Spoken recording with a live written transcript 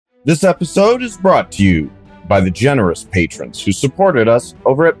This episode is brought to you by the generous patrons who supported us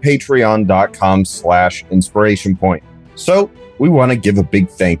over at patreon.com/inspirationpoint. So we want to give a big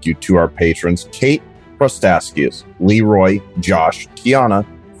thank you to our patrons, Kate Prostaskius, Leroy, Josh, Kiana,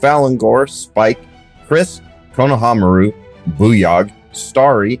 Falangor, Spike, Chris, Konohamaru, Booyog,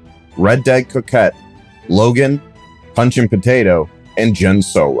 Starry, Red Dead Coquette, Logan, Punch and Potato, and Jen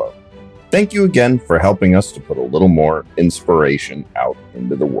Solo. Thank you again for helping us to put a little more inspiration out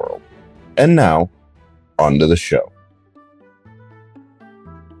into the world. And now, on to the show.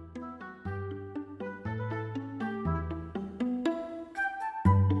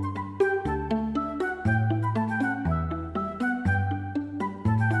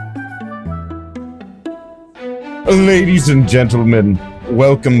 Ladies and gentlemen,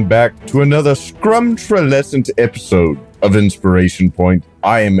 welcome back to another scrumtrelescent episode of Inspiration Point.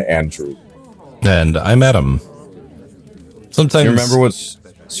 I am Andrew. And I'm Adam. Sometimes you remember what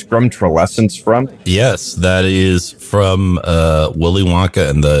scrumtrelescent's from? Yes, that is from Willy Wonka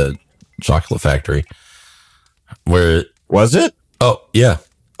and the Chocolate Factory. Where was it? Oh, yeah.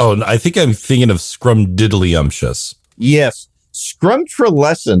 Oh, I think I'm thinking of Scrumdiddlyumptious. Yes.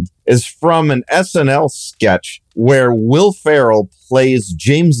 Scrumtrelescent is from an SNL sketch where Will Ferrell plays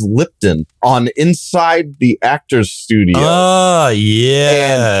James Lipton on Inside the Actors Studio. Ah,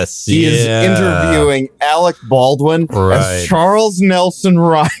 yes. And he is interviewing Alec Baldwin as Charles Nelson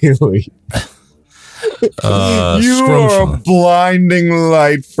Riley. You are a blinding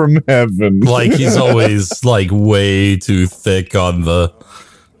light from heaven. Like he's always like way too thick on the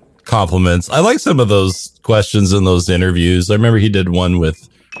compliments. I like some of those questions in those interviews. I remember he did one with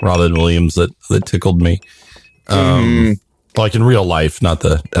Robin Williams that tickled me. Like in real life, not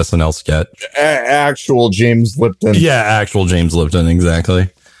the SNL sketch. Actual James Lipton. Yeah, actual James Lipton, exactly.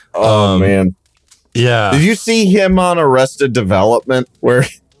 Oh, man. Yeah. Did you see him on Arrested Development where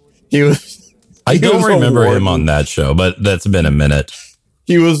he was... I don't remember him on that show, but that's been a minute.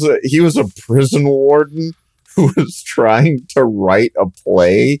 He was a prison warden who was trying to write a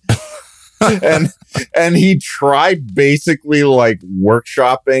play. and he tried basically like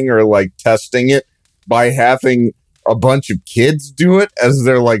workshopping or like testing it by having a bunch of kids do it as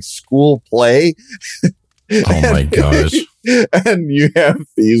their like school play. Oh my gosh. And you have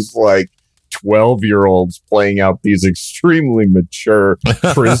these like 12-year-olds playing out these extremely mature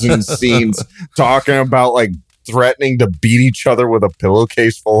prison scenes, talking about like threatening to beat each other with a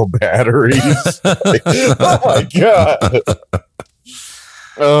pillowcase full of batteries. Like, oh my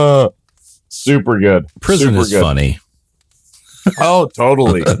god. Super good. Prison Super is good. Funny. Oh,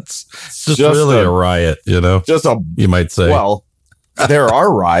 totally. It's just really a riot, you know? You might say. Well, there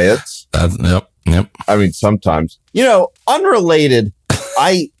are riots. Yep. I mean, sometimes. You know, unrelated,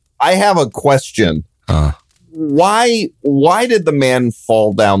 I have a question. Why did the man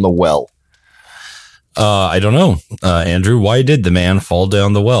fall down the well? I don't know. Andrew, why did the man fall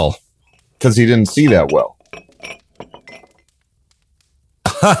down the well? Because he didn't see that well.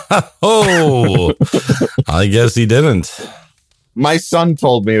 Oh, I guess he didn't. My son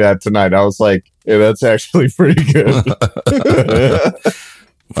told me that tonight. I was like, yeah, that's actually pretty good.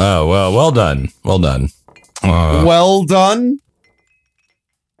 Oh, well done. Well done. Well done.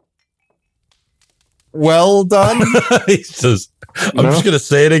 Well done. I'm just going to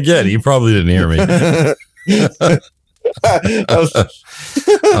say it again. He probably didn't hear me.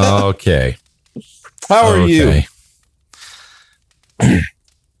 Okay. How are you?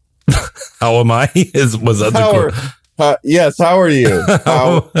 How am I? Was that the yes, how are you?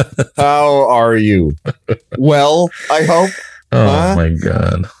 How are you? Well, I hope. Oh my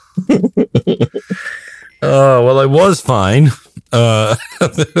god. Well, I was fine.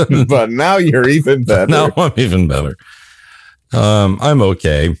 But now you're even better. Now I'm even better. I'm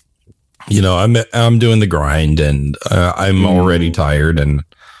okay. You know, I'm doing the grind, and I'm already tired, and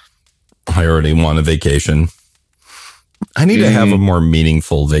I already want a vacation. I need to have a more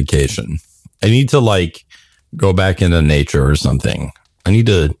meaningful vacation. I need to like go back into nature or something. I need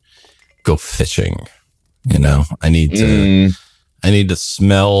to go fishing. You know, I need to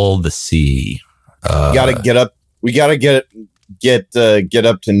smell the sea. You gotta get up. We gotta get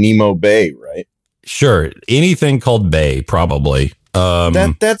up to Nemo Bay, right? Sure. Anything called Bay, probably.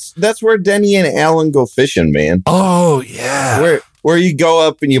 That's where Denny and Alan go fishing, man. Oh yeah. Where you go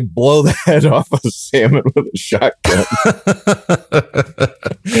up and you blow the head off a salmon with a shotgun.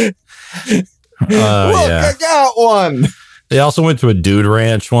 Look, I got one. They also went to a dude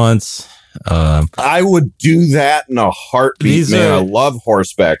ranch once. I would do that in a heartbeat, man. I love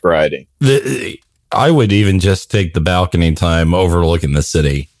horseback riding. I would even just take the balcony time overlooking the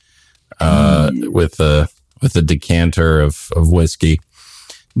city with a decanter of whiskey.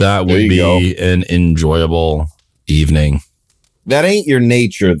 That would be an enjoyable evening. That ain't your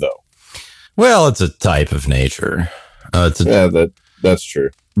nature, though. Well, it's a type of nature. That's true.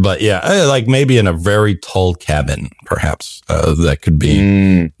 But yeah, like maybe in a very tall cabin, perhaps that could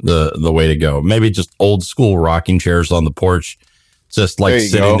be the way to go. Maybe just old school rocking chairs on the porch, just like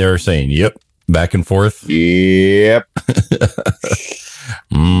sitting there saying, "Yep," back and forth. Yep.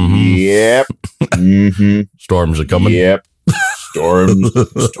 Mm-hmm. Yep. Mm-hmm. Storms are coming. Yep.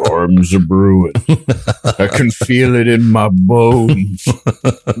 Storms are brewing. I can feel it in my bones.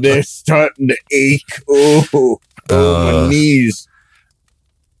 They're starting to ache. Oh, my knees.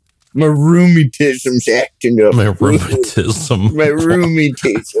 My rheumatism's acting up. My rheumatism.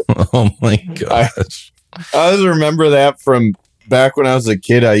 Oh my gosh. I always remember that from back when I was a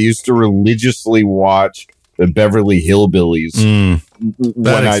kid. I used to religiously watch the Beverly Hillbillies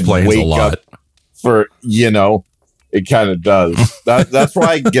That explains a lot. For, it kind of does. That's why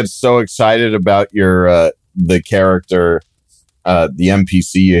I get so excited about your the character, the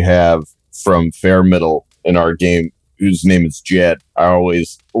NPC you have from Fair Middle in our game, whose name is Jed. I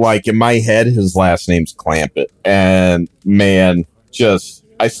always, like, in my head, his last name's Clampett. And, man,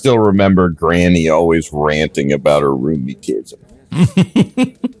 I still remember Granny always ranting about her rheumatism.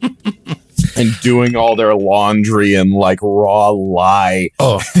 And doing all their laundry and, like, raw lie.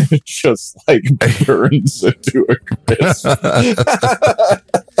 Oh. Just, like, burns into a crisp.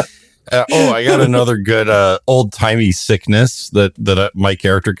 I got another good old-timey sickness that my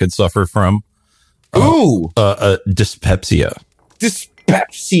character could suffer from. Dyspepsia.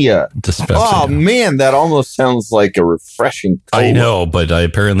 Dyspepsia. Oh, man, that almost sounds like a refreshing cola. I know, but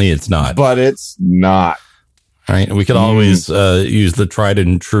apparently it's not. But it's not. All right, we could always use the tried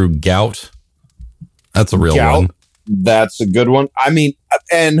and true gout. That's a real one. That's a good one. I mean,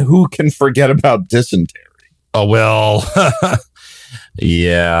 and who can forget about dysentery? Oh, well,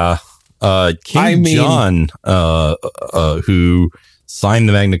 yeah. King John, who signed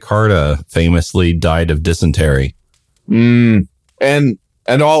the Magna Carta, famously died of dysentery. And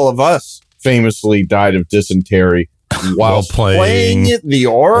all of us famously died of dysentery while playing the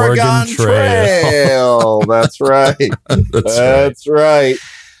Oregon Trail. That's right. That's right.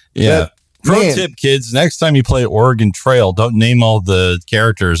 Yeah. Pro tip, kids, next time you play Oregon Trail, don't name all the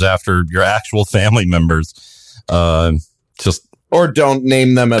characters after your actual family members. Or don't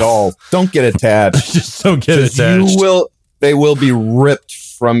name them at all. Don't get attached. Just don't get attached. They will be ripped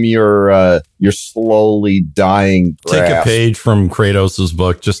from your slowly dying grasp. Take a page from Kratos'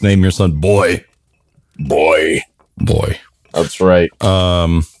 book. Just name your son Boy. Boy. That's right.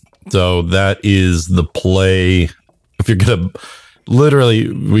 So that is the play. If you're gonna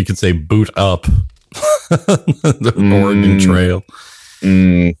literally, we could say boot up the Oregon Trail.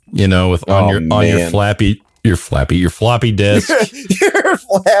 With on your floppy disk. Your floppy disk.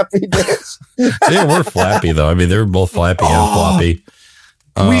 They were flappy though. I mean, they were both flappy and floppy.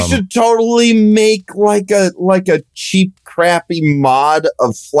 We should totally make like a cheap, crappy mod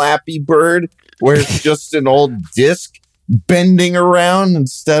of Flappy Bird where it's just an old disc bending around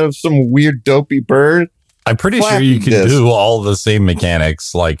instead of some weird dopey bird. I'm pretty sure you can do all the same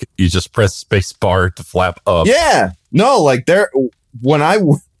mechanics. Like you just press space bar to flap up. Yeah. No, like when I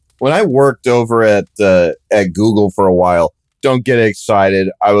worked over at Google for a while, don't get excited.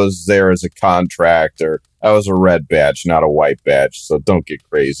 I was there as a contractor. I was a red badge, not a white badge. So don't get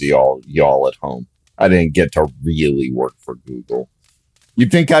crazy, all y'all at home. I didn't get to really work for Google. You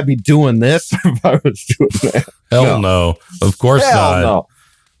think I'd be doing this if I was doing that? Hell no. Of course not.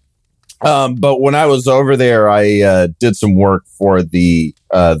 No. But when I was over there, I did some work for the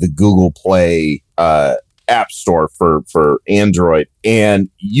Google Play App Store for Android, and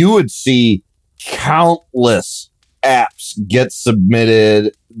you would see countless apps get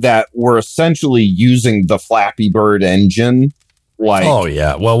submitted that were essentially using the Flappy Bird engine. Like, oh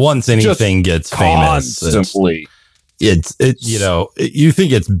yeah. Well, once anything gets famous, constantly, it's you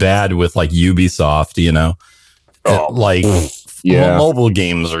think it's bad with like Ubisoft, mobile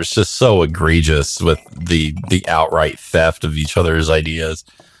games are just so egregious with the outright theft of each other's ideas,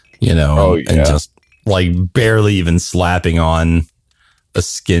 and just like barely even slapping on a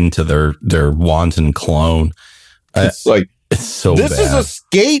skin to their wanton clone. It's like, it's so this bad. Is a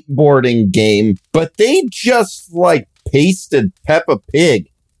skateboarding game, but they just like pasted Peppa Pig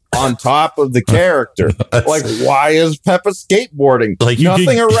on top of the character. Like, why is Peppa skateboarding? Like,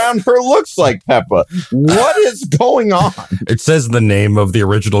 nothing around her looks like Peppa. What is going on? It says the name of the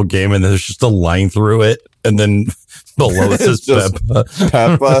original game, and there's just a line through it, and then below it says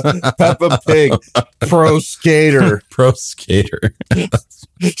Peppa Pig, pro skater. Pro skater.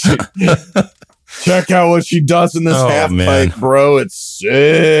 Check out what she does in this half pipe, bro. It's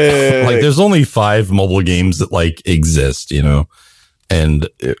sick. Like, there's only 5 mobile games that like exist, you know, and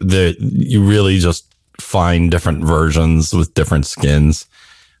you really just find different versions with different skins.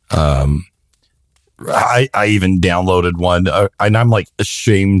 I even downloaded one, and I'm like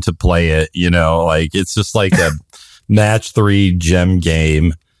ashamed to play it, you know, like it's just like a match 3 gem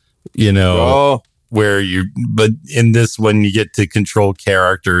game, you know, where but in this one you get to control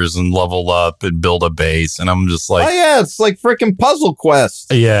characters and level up and build a base. And I'm just like, oh yeah, it's like freaking Puzzle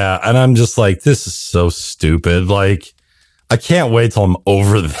Quest. Yeah. And I'm just like, this is so stupid. Like, I can't wait till I'm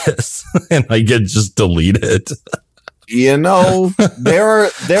over this and I can just delete it. You know, there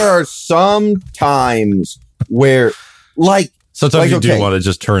are some times where, like, sometimes you do want to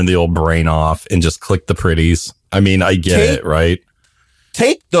just turn the old brain off and just click the pretties. I mean, I get it, right?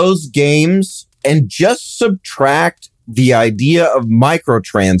 Take those games and just subtract the idea of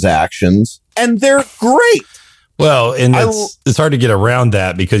microtransactions, and they're great. Well, and it's hard to get around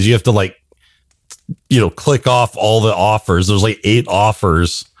that because you have to, like, you know, click off all the offers. There's like 8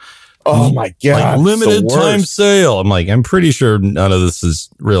 offers. Oh my God. Like limited time sale. I'm like, I'm pretty sure none of this is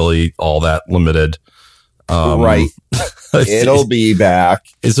really all that limited. Right. It'll be back.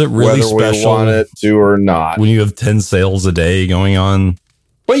 Is it really whether special? We want it to or not. When you have 10 sales a day going on?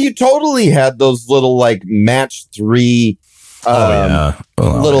 But you totally had those little like match 3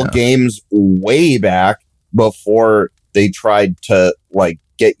 little games way back before they tried to like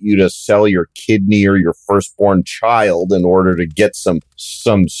get you to sell your kidney or your firstborn child in order to get some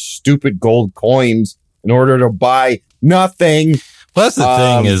stupid gold coins in order to buy nothing. Well, that's the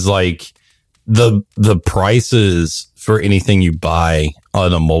thing is like the prices for anything you buy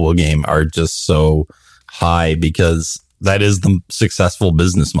on a mobile game are just so high because that is the successful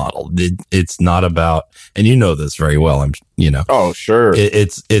business model. It's not about, and you know this very well. Oh, sure.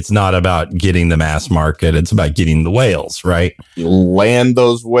 It's not about getting the mass market. It's about getting the whales, right? You land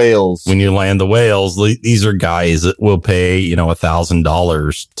those whales. When you land the whales, these are guys that will pay,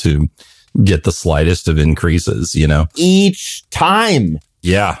 $1,000 to get the slightest of increases, each time.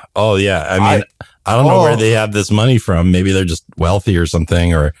 Yeah. Oh, yeah. I mean, I don't know where they have this money from. Maybe they're just wealthy or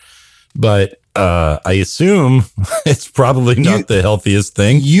something, but I assume it's probably not the healthiest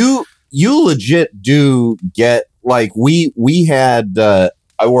thing. You legit do get, like, we had, I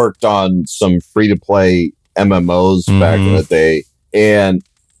worked on some free to play MMOs back in the day, and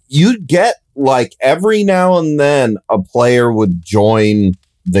you'd get, like, every now and then a player would join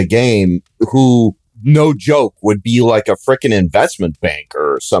the game who, no joke, would be like a freaking investment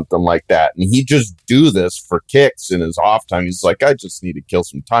banker or something like that. And he'd just do this for kicks in his off time. He's like, I just need to kill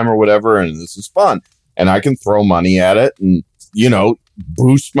some time or whatever, and this is fun. And I can throw money at it and,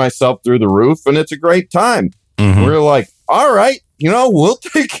 boost myself through the roof, and it's a great time. Mm-hmm. We're like, all right, we'll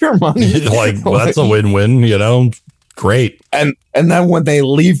take your money. Like, well, that's a win-win, great. And then when they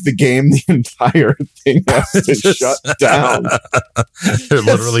leave the game, the entire thing has to shut down. They're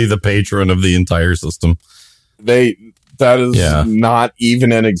literally the patron of the entire system. That is not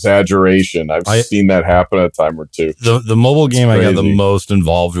even an exaggeration. I've seen that happen a time or two. The mobile game I got the most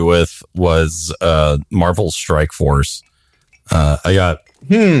involved with was Marvel's Strike Force. I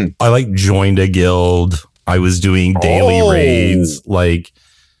joined a guild. I was doing daily raids. Like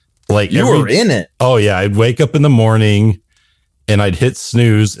you were in it. Oh yeah, I'd wake up in the morning and I'd hit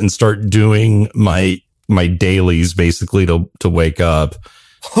snooze and start doing my dailies basically to wake up.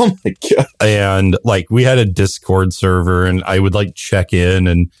 Oh my God. And like we had a Discord server and I would like check in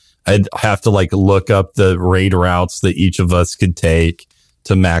and I'd have to like look up the raid routes that each of us could take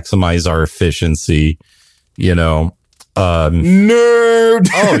to maximize our efficiency, Nerd. Oh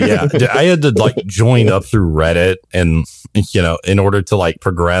yeah. I had to like join up through Reddit and, in order to like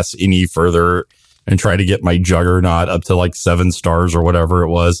progress any further and try to get my Juggernaut up to like 7 stars or whatever it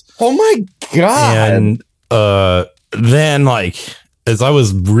was. Oh my God. And then like, as I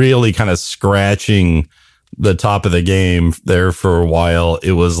was really kind of scratching the top of the game there for a while,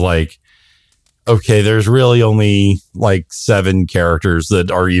 it was like, okay, there's really only like 7 characters that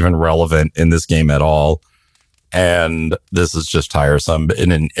are even relevant in this game at all. And this is just tiresome.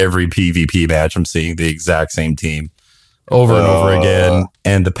 And in every PvP match, I'm seeing the exact same team over and over again.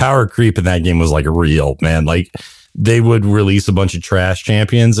 And the power creep in that game was like real, man. Like they would release a bunch of trash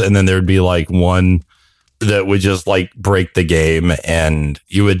champions and then there'd be like one that would just like break the game and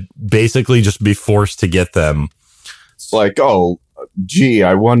you would basically just be forced to get them. It's like, oh, gee,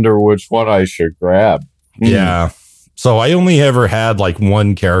 I wonder which one I should grab. Yeah. So I only ever had like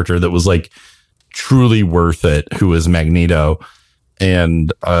one character that was like truly worth it, who was Magneto.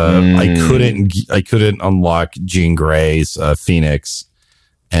 And I couldn't unlock Jean Grey's Phoenix.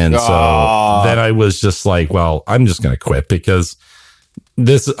 And so then I was just like, well, I'm just going to quit because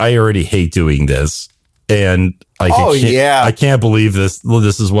I already hate doing this. And I can't believe this. Well,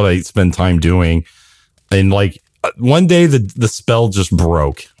 this is what I spend time doing. And like one day the spell just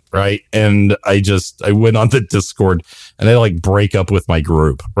broke. Right. And I went on the Discord and I like break up with my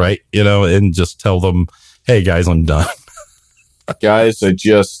group. Right. And just tell them, hey guys, I'm done. Guys, I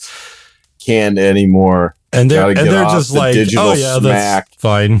just can't anymore. And they're just like, oh yeah, that's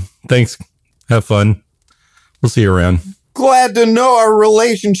fine. Thanks. Have fun. We'll see you around. Glad to know our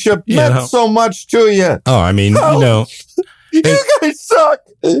relationship meant so much to you. Oh, I mean, you guys suck.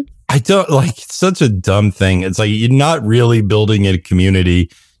 I don't like, it's such a dumb thing. It's like, you're not really building a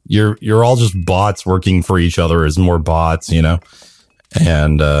community. You're all just bots working for each other as more bots, and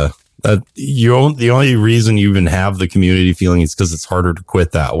the only reason you even have the community feeling is because it's harder to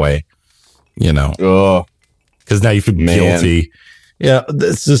quit that way, because now you feel guilty. Yeah,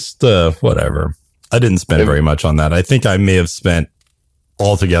 it's just whatever. I didn't spend very much on that. I think I may have spent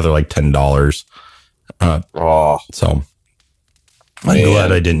altogether like $10. So I'm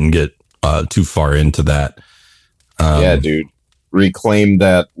glad I didn't get too far into that. Yeah, dude. Reclaim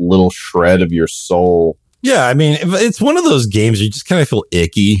that little shred of your soul. Yeah, I mean, it's one of those games you just kind of feel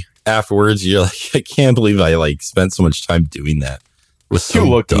icky afterwards. You're like, I can't believe I like spent so much time doing that. You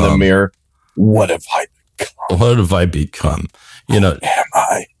look in the mirror. What have I become? What have I become? Am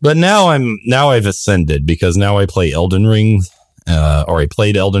I? But now I've ascended because now I play Elden Ring, or I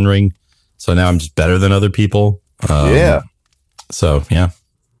played Elden Ring, so now I'm just better than other people. Yeah. So yeah.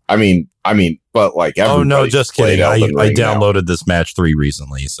 I mean, but like, oh no, just kidding. I downloaded this match 3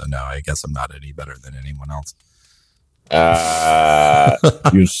 recently, so now I guess I'm not any better than anyone else.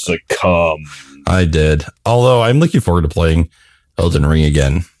 You succumb. I did. Although I'm looking forward to playing Elden Ring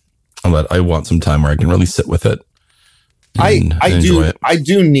again, but I want some time where I can really sit with it. I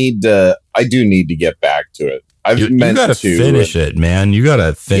do need to get back to it. You got to finish it, man. You got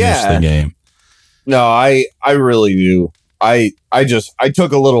to finish the game. No, I really do. I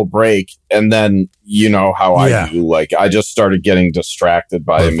took a little break, and then you know how I do. Like, I just started getting distracted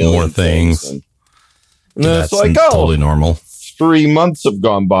by a million more things. And it's like, totally normal. 3 months have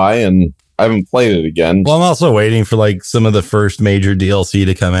gone by, and I haven't played it again. Well, I'm also waiting for like some of the first major DLC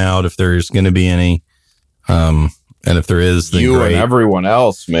to come out, if there's going to be any. And if there is, then great. And everyone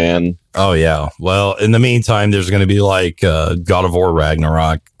else, man. Oh yeah. Well, in the meantime, there's going to be like God of War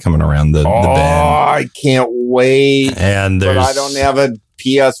Ragnarok coming around the bend. I can't wait. And I don't have a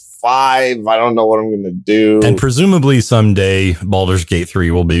PS5. I don't know what I'm going to do. And presumably someday Baldur's Gate 3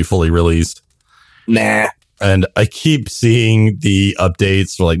 will be fully released. Nah. And I keep seeing the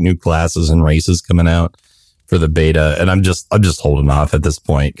updates for like new classes and races coming out for the beta, and I'm just holding off at this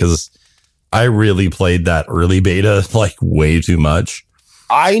point because I really played that early beta like way too much.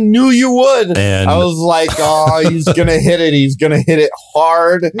 I knew you would. And I was like, oh, he's going to hit it. He's going to hit it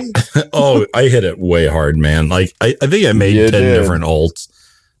hard. Oh, I hit it way hard, man. Like, I think I made 10 different ults,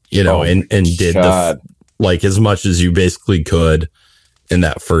 and did like as much as you basically could in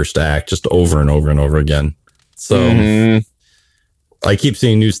that first act, just over and over and over again. So I keep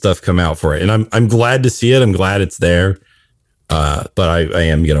seeing new stuff come out for it, and I'm glad to see it. I'm glad it's there. But I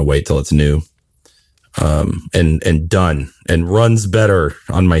am going to wait till it's new, and done and runs better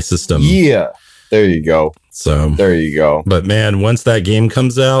on my system. Yeah. There you go. So there you go. But man, once that game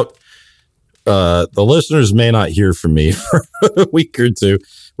comes out, the listeners may not hear from me for a week or two,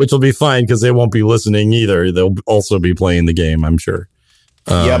 which will be fine because they won't be listening either. They'll also be playing the game, I'm sure.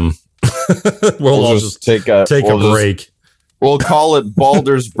 Yep. we'll just take a break. We'll call it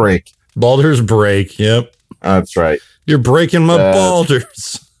Baldur's Break. Baldur's Break. Yep. That's right. You're breaking my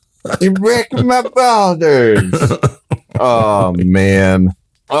balders. You're breaking my balders. Oh man.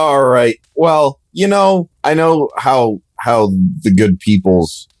 All right. Well, I know how the good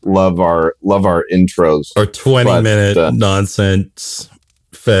peoples love our intros. Our 20-minute nonsense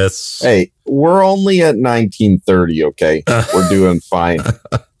fests. Hey, we're only at 1930, okay? We're doing fine.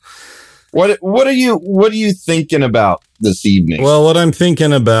 What are you thinking about this evening? Well, what I'm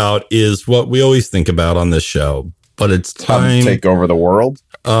thinking about is what we always think about on this show, but it's time to take over the world.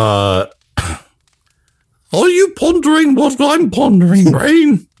 Are you pondering what I'm pondering,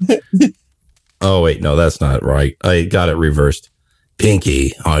 Brain? Oh wait, no, that's not right. I got it reversed.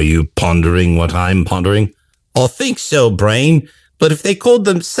 Pinky, are you pondering what I'm pondering? I think so, Brain. But if they called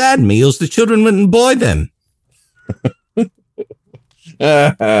them sad meals, the children wouldn't buy them.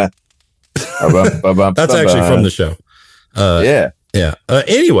 That's actually from the show. Yeah.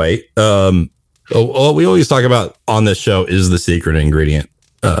 Anyway, what we always talk about on this show is the secret ingredient.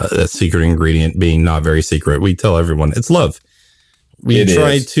 That secret ingredient being not very secret. We tell everyone it's love. We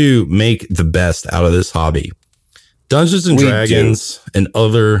try to make the best out of this hobby. Dungeons and Dragons and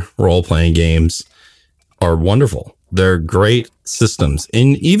other role-playing games are wonderful. They're great systems.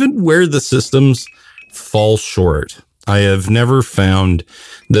 And even where the systems fall short, I have never found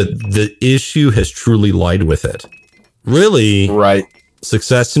that the issue has truly lied with it. Really, right.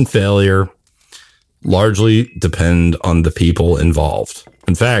 Success and failure largely depend on the people involved.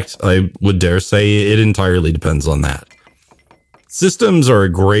 In fact, I would dare say it entirely depends on that. Systems are a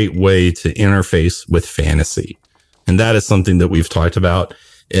great way to interface with fantasy. And that is something that we've talked about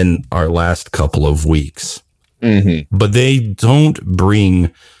in our last couple of weeks. Mm-hmm. But they don't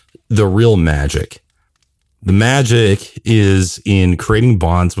bring the real magic. The magic is in creating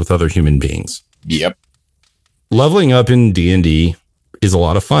bonds with other human beings. Yep. Leveling up in D&D is a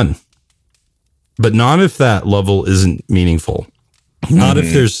lot of fun. But not if that level isn't meaningful. Not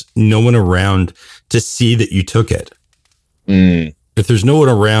if there's no one around to see that you took it. If there's no one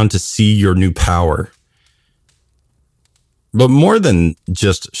around to see your new power. But more than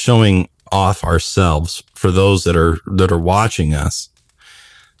just showing off ourselves for those that are watching us,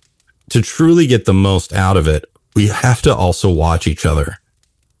 to truly get the most out of it, we have to also watch each other.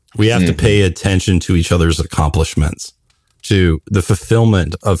 We have to pay attention to each other's accomplishments, to the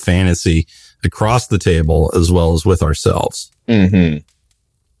fulfillment of fantasy across the table, as well as with ourselves. And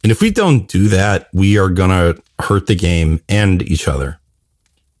if we don't do that, we are going to hurt the game and each other.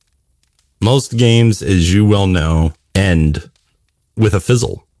 Most games, as you well know, end with a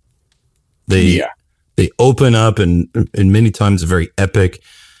fizzle. They open up in many times a very epic,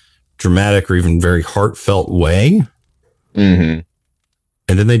 dramatic, or even very heartfelt way. And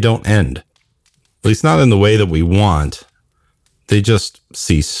then they don't end. At least not in the way that we want. They just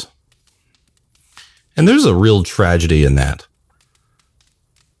cease. And there's a real tragedy in that.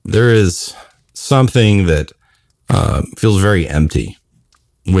 There is something that feels very empty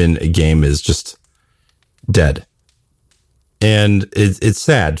when a game is just dead. And it's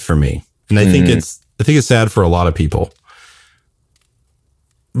sad for me. And I think it's sad for a lot of people.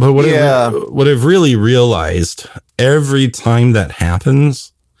 But what I've really realized, every time that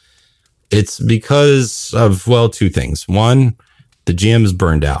happens, it's because of, well, two things. One, the GM is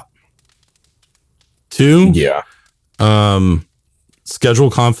burned out. Two,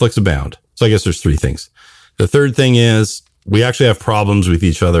 schedule conflicts abound. So I guess there's three things. The third thing is we actually have problems with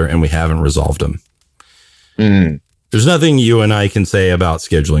each other and we haven't resolved them. There's nothing you and I can say about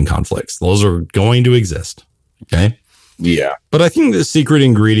scheduling conflicts. Those are going to exist. Okay. Yeah. But I think the secret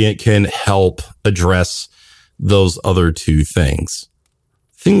ingredient can help address those other two things.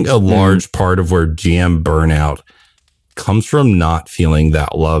 I think a large part of where GM burnout comes from not feeling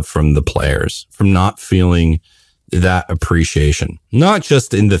that love from the players, from not feeling that appreciation, not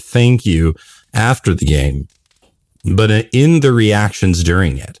just in the thank you after the game, but in the reactions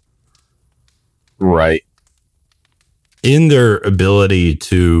during it. Right. In their ability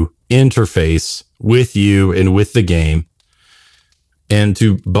to interface with you and with the game and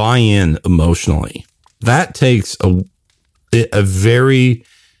to buy in emotionally. That takes a very,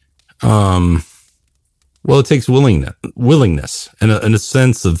 it takes willingness and a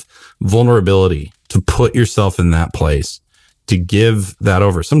sense of vulnerability to put yourself in that place, to give that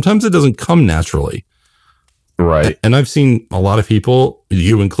over. Sometimes it doesn't come naturally. Right. And I've seen a lot of people,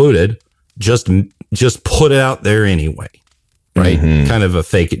 you included, just put it out there anyway. Right. Kind of a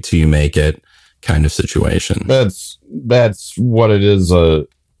fake it till you make it kind of situation. That's what it is.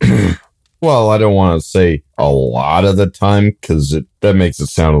 Well, I don't want to say a lot of the time because that makes it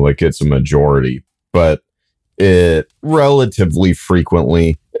sound like it's a majority, but it relatively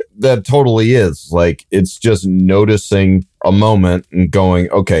frequently, that totally is. Like, it's just noticing a moment and going,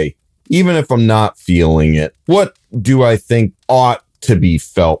 okay, even if I'm not feeling it, what do I think ought to be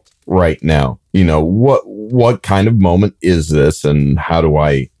felt right now? You know, what kind of moment is this, and how do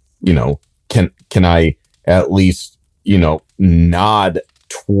I, can I at least, nod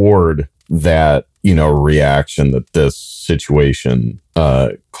toward that, reaction that this situation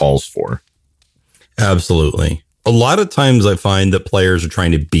calls for? Absolutely. A lot of times I find that players are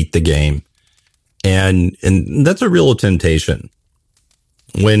trying to beat the game, and that's a real temptation.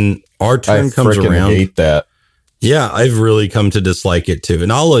 When our turn comes around, I hate that. Yeah, I've really come to dislike it too.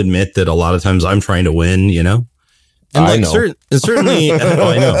 And I'll admit that a lot of times I'm trying to win, And I know. Certainly,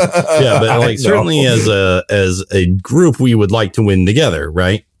 I know. Yeah, but like certainly as a group, we would like to win together,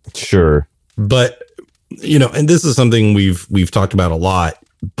 right? Sure. But, and this is something we've talked about a lot,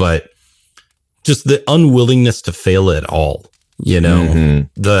 but just the unwillingness to fail at all, I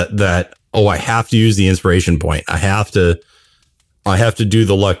have to use the inspiration point. I have to do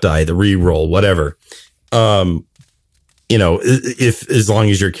the luck die, the re-roll, whatever. you know, if as long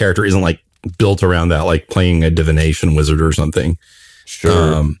as your character isn't like built around that, like playing a divination wizard or something.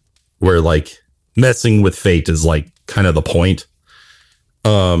 Sure. Where like messing with fate is like kind of the point.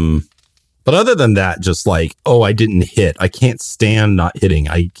 But other than that, just like, oh, I didn't hit. I can't stand not hitting.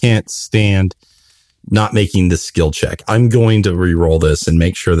 I can't stand not making this skill check. I'm going to re-roll this and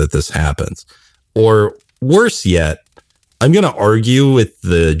make sure that this happens. Or worse yet, I'm going to argue with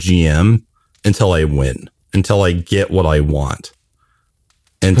the GM until I win, until I get what I want,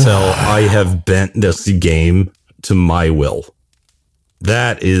 until I have bent this game to my will.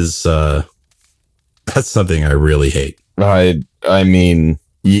 That is, that's something I really hate. I mean,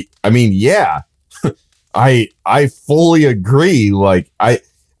 yeah, I fully agree. Like, I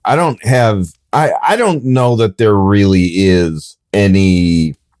don't know that there really is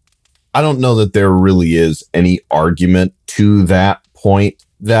any, argument to that point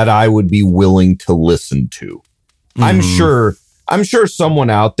that I would be willing to listen to. Mm. I'm sure someone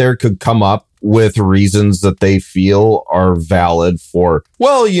out there could come up with reasons that they feel are valid for,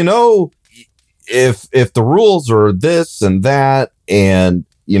 well, you know, if the rules are this and that, and,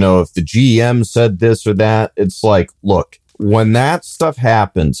 you know, if the GM said this or that, it's like, look, when that stuff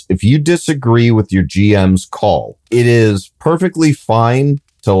happens, if you disagree with your GM's call, it is perfectly fine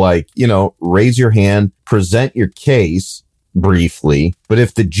to, like, you know, raise your hand, present your case briefly. But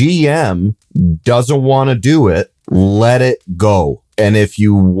if the GM doesn't want to do it, let it go. And if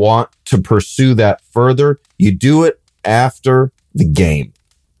you want to pursue that further, you do it after the game.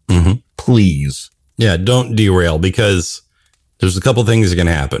 Mm-hmm. Please. Yeah, don't derail, because there's a couple things that are going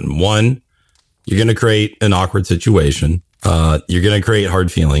to happen. One, you're going to create an awkward situation. You're going to create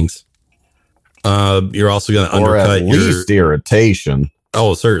hard feelings. You're also going to undercut at least irritation.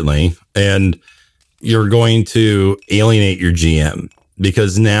 Oh, certainly. And you're going to alienate your GM,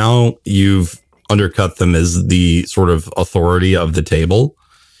 because now you've undercut them as the sort of authority of the table.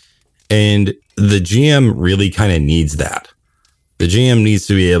 And the GM really kind of needs that. The GM needs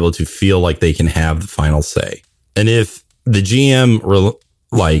to be able to feel like they can have the final say. And if the GM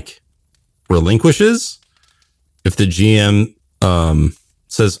relinquishes, if the GM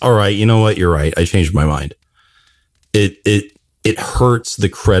says, all right, you know what, you're right, I changed my mind, it hurts the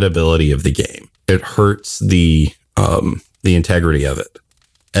credibility of the game. It hurts the integrity of it.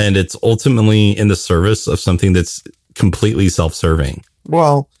 And it's ultimately in the service of something that's completely self-serving.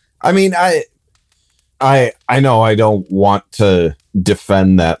 Well, I mean, I know I don't want to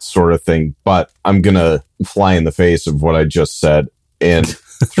defend that sort of thing, but I'm going to fly in the face of what I just said and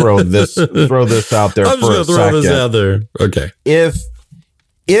throw this out there I'm for a throw second. This out there. Okay. If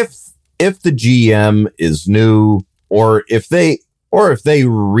the GM is new, or if they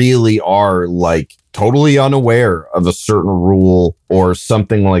really are like totally unaware of a certain rule or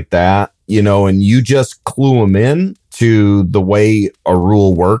something like that, you know, and you just clue them in to the way a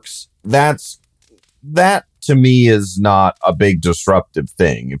rule works, that to me is not a big disruptive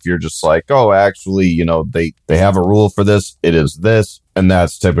thing. If you're just like, oh, actually, you know, they have a rule for this, it is this, and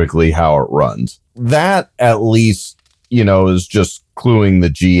that's typically how it runs. That at least, you know, is just cluing the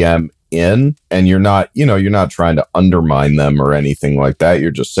GM in, and you're not trying to undermine them or anything like that.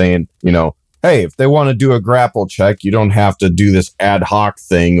 You're just saying, you know, hey, if they want to do a grapple check, you don't have to do this ad hoc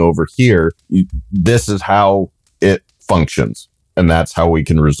thing over here. This is how it functions, and that's how we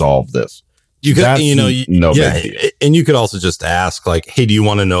can resolve this. You could, that's big deal. And you could also just ask, like, hey, do you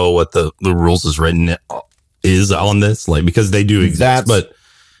want to know what the rules is written is on this? Like, because they do exist, but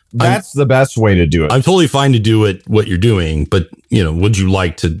that's the best way to do it. I'm totally fine to do it, what you're doing, but, you know, would you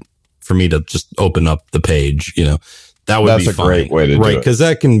like for me to just open up the page? You know, that's be fine. Great way to do it. Right. Because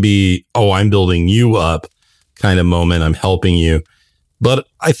that can be, oh, I'm building you up kind of moment. I'm helping you. But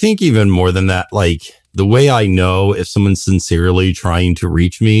I think even more than that, like, the way I know if someone's sincerely trying to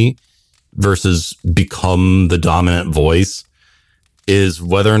reach me versus become the dominant voice is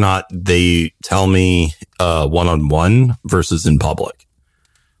whether or not they tell me one-on-one versus in public.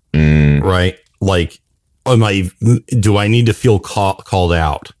 Right? Like, do I need to feel called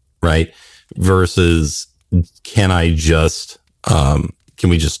out? Right? Versus can I just, can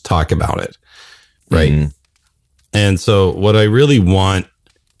we just talk about it? Right? And so what I really want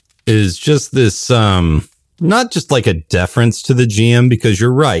is just this, not just like a deference to the GM, because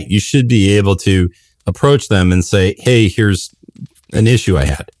you're right. You should be able to approach them and say, hey, here's an issue I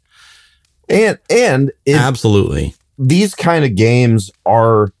had. And absolutely, these kind of games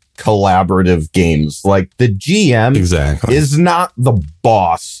are collaborative games. Like, the GM is not the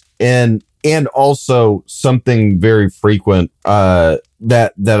boss. And also something very frequent, that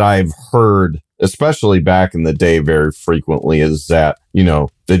I've heard, especially back in the day, very frequently, is that, you know,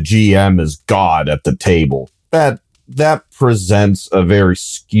 the GM is God at the table. That presents a very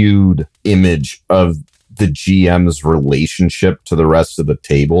skewed image of the GM's relationship to the rest of the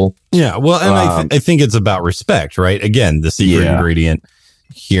table. Yeah, well, and I think it's about respect, right? Again, the secret ingredient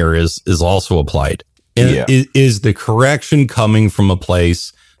here is also applied. And is the correction coming from a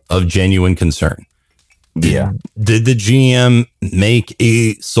place of genuine concern? Yeah. Did the GM make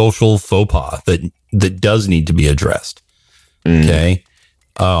a social faux pas that does need to be addressed? Okay.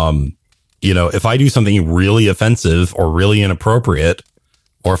 If I do something really offensive or really inappropriate,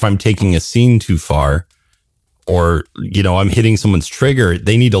 or if I'm taking a scene too far, or, I'm hitting someone's trigger,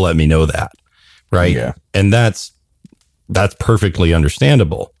 they need to let me know that. Right. Yeah. And that's perfectly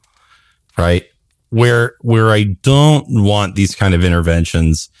understandable. Right. Where I don't want these kind of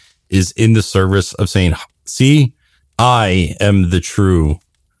interventions is in the service of saying, see, I am the true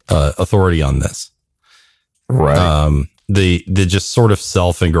authority on this. Right. The just sort of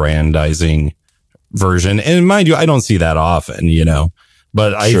self-aggrandizing version. And mind you, I don't see that often,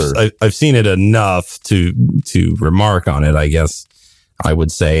 but I've seen it enough to remark on it, I guess I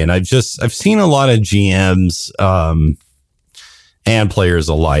would say. And I've seen a lot of GMs and players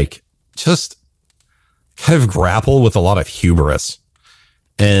alike just kind of grapple with a lot of hubris.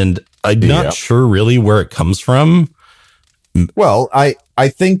 And I'm not sure really where it comes from. Well, I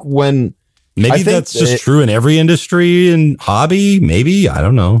think when that's just true in every industry and hobby. Maybe, I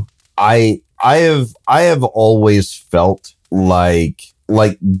don't know. I have always felt like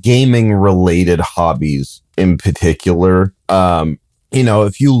gaming related hobbies in particular.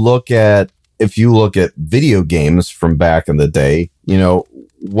 If you look at video games from back in the day,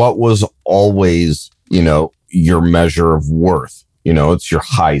 what was always, your measure of worth. It's your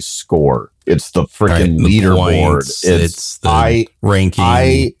high score. It's the freaking leaderboard. It's the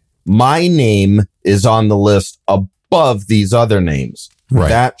ranking. My name is on the list above these other names. Right.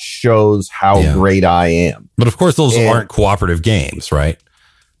 That shows how great I am. But of course, those aren't cooperative games, right?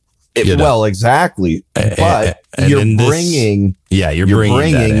 Well, exactly. But you're bringing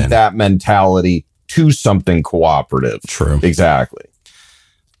that mentality to something cooperative. True. Exactly.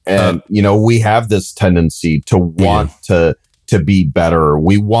 And, we have this tendency to want to be better.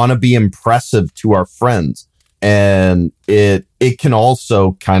 We want to be impressive to our friends. And it can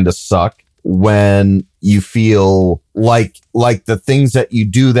also kind of suck when you feel like the things that you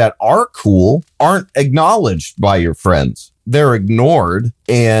do that are cool aren't acknowledged by your friends. They're ignored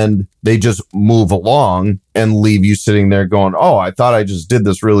and they just move along and leave you sitting there going, oh, I thought I just did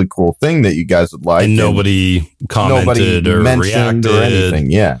this really cool thing that you guys would like. And nobody commented or reacted or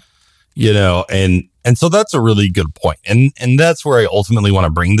anything. Yeah. And so that's a really good point. And that's where I ultimately want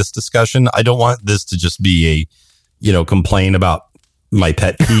to bring this discussion. I don't want this to just be a, complain about my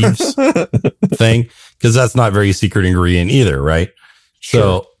pet peeves thing, because that's not very secret ingredient either. Right. Sure.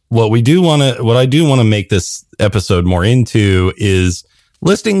 So what I do want to make this episode more into is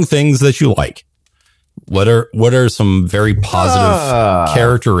listing things that you like. What are some very positive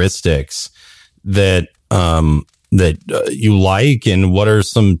characteristics that you like, and what are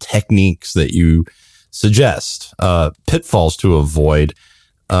some techniques that you suggest, pitfalls to avoid,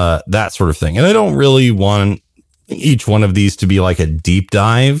 that sort of thing. And I don't really want each one of these to be like a deep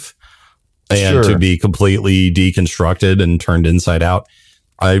dive and to be completely deconstructed and turned inside out.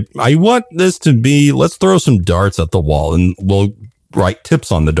 I want this to be, let's throw some darts at the wall and we'll write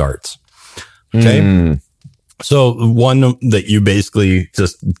tips on the darts. Okay. So one that you basically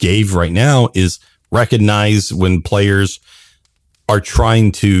just gave right now is recognize when players are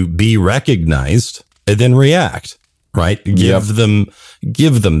trying to be recognized and then react, right? Give them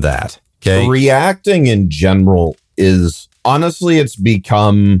that. Okay. Reacting in general is honestly, it's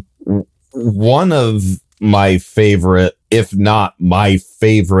become one of my favorite, if not my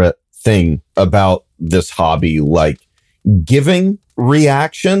favorite thing about this hobby. Like, giving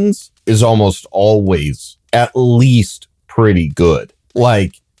reactions is almost always at least pretty good.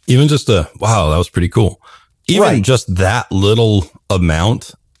 Like, even just wow, that was pretty cool. Even just that little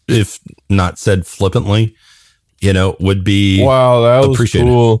amount, if not said flippantly, would be wow, that was appreciated.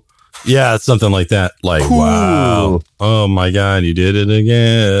 Cool. Yeah, something like that. Like, cool. Wow. Oh my God, you did it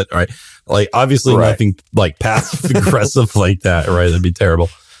again. Right. Like, obviously nothing like passive aggressive like that, right? That'd be terrible.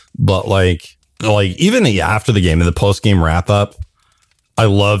 But like even after the game and the post game wrap up, I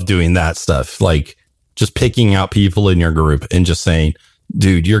love doing that stuff. Like, just picking out people in your group and just saying,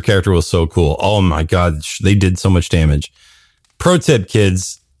 dude, your character was so cool. Oh my God, they did so much damage. Pro tip,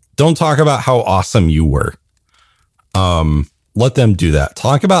 kids, don't talk about how awesome you were. Let them do that.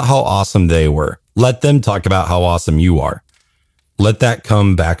 Talk about how awesome they were. Let them talk about how awesome you are. Let that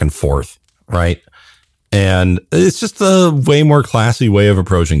come back and forth, right? And it's just a way more classy way of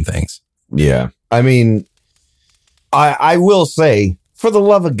approaching things. Yeah. I mean, I will say, for the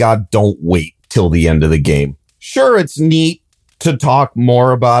love of God, don't wait till the end of the game. Sure, it's neat to talk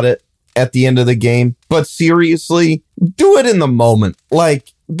more about it at the end of the game, but seriously, do it in the moment.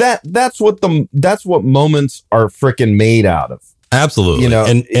 Like that's what moments are freaking made out of. Absolutely.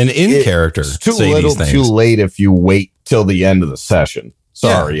 And in character. It's too little, too late if you wait till the end of the session.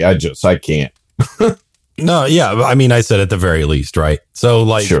 Sorry, I can't. No, yeah. I mean, I said at the very least, right? So,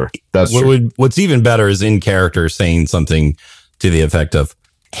 like, sure, that's true. What's even better is in character saying something to the effect of,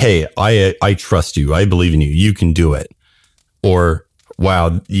 "Hey, I trust you. I believe in you. You can do it." Or,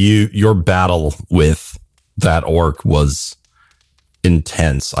 "Wow, your battle with that orc was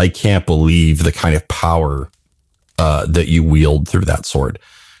intense. I can't believe the kind of power that you wield through that sword."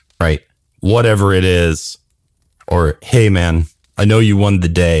 Right? Whatever it is. Or, "Hey, man, I know you won the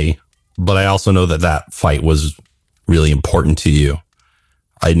day, but I also know that fight was really important to you.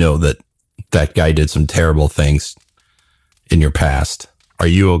 I know that guy did some terrible things in your past. Are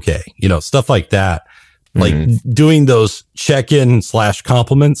you okay?" Stuff like that. Like doing those check-in /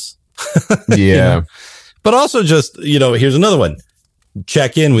 compliments. Yeah. But also just, here's another one.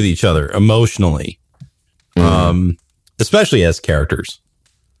 Check in with each other emotionally. Especially as characters.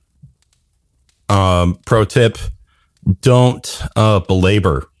 Pro tip, don't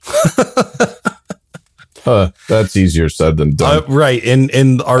belabor. That's easier said than done. Right.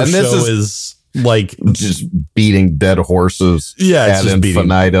 And our show is like just beating dead horses. Yeah. Ad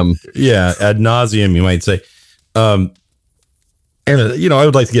infinitum. Yeah. Ad nauseum, you might say. And, I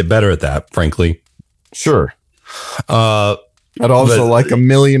would like to get better at that, frankly. Sure. I'd also like $1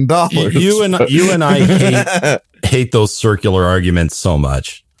 million. You and I hate those circular arguments so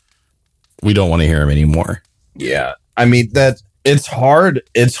much. We don't want to hear them anymore. Yeah. I mean, it's hard.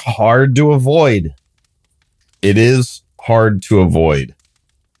 It's hard to avoid. It is hard to avoid.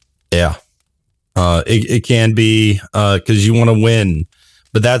 Yeah. It can be because you want to win.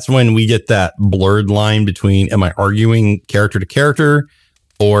 But that's when we get that blurred line between, am I arguing character to character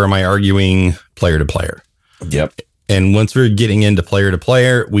or am I arguing player to player? Yep. And once we're getting into player to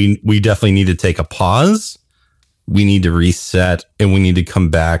player, we definitely need to take a pause. We need to reset and we need to come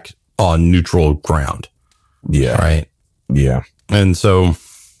back on neutral ground. Yeah. Right. Yeah. And so,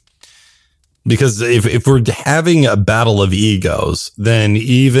 because if we're having a battle of egos, then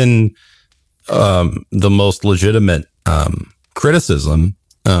even the most legitimate criticism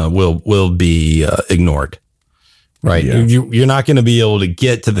will be ignored. Right. Yeah. You're not going to be able to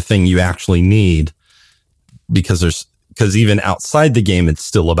get to the thing you actually need because even outside the game, it's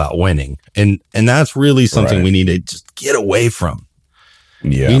still about winning. And that's really something we need to just get away from.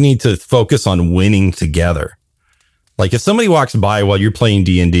 Yeah. We need to focus on winning together. Like if somebody walks by while you're playing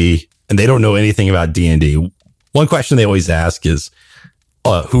D&D and they don't know anything about D&D, one question they always ask is,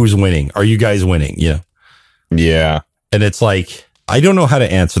 who's winning? Are you guys winning? Yeah. Yeah. And it's like, I don't know how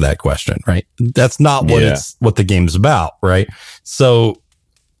to answer that question, right? That's not what the game's about, right? So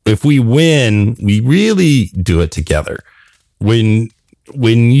if we win, we really do it together. When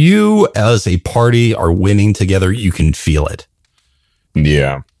you as a party are winning together, you can feel it.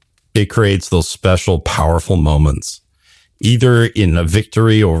 Yeah. It creates those special, powerful moments, either in a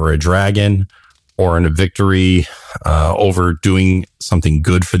victory over a dragon or in a victory over doing something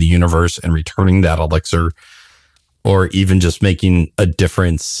good for the universe and returning that elixir, or even just making a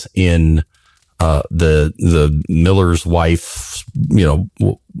difference in the miller's wife,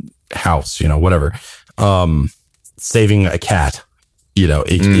 house, whatever, saving a cat,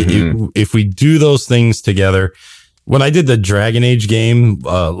 if we do those things together. When I did the Dragon Age game,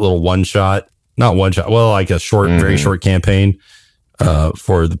 little like a short, very short campaign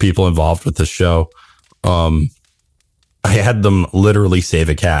for the people involved with the show, I had them literally save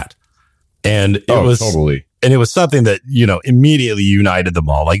a cat. And it was totally. And it was something that, immediately united them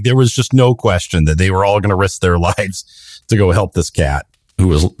all. Like there was just no question that they were all going to risk their lives to go help this cat who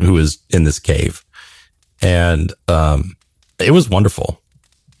was in this cave. And it was wonderful.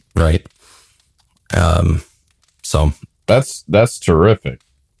 Right. So that's terrific.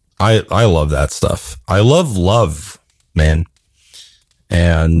 I love that stuff. I love, man.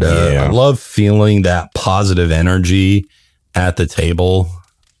 And I love feeling that positive energy at the table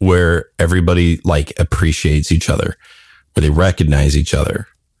where everybody like appreciates each other, where they recognize each other.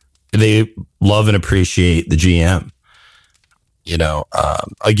 They love and appreciate the GM.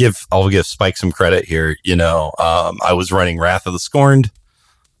 I'll give Spike some credit here. I was running Wrath of the Scorned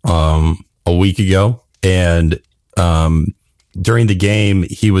a week ago, and during the game,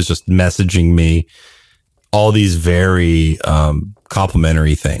 he was just messaging me all these very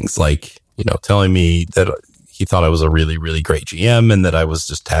complimentary things, like, telling me that he thought I was a really, really great GM and that I was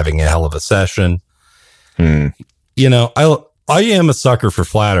just having a hell of a session. I am a sucker for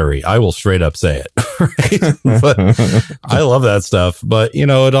flattery. I will straight up say it. Right? But I love that stuff. But,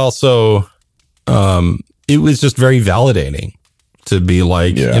 it also, it was just very validating to be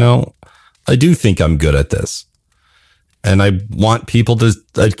like, I do think I'm good at this. And I want people to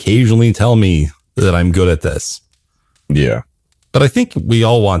occasionally tell me that I'm good at this. Yeah. But I think we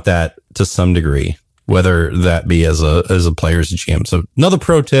all want that to some degree, whether that be as a player, as a GM. So another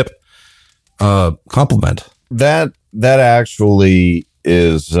pro tip, compliment. That actually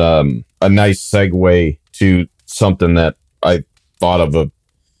is a nice segue to something that I thought of a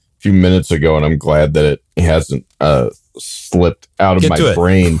few minutes ago, and I'm glad that it hasn't slipped out of my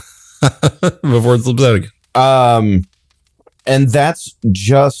brain before it slips out again. And that's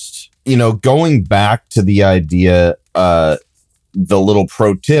just, going back to the idea, the little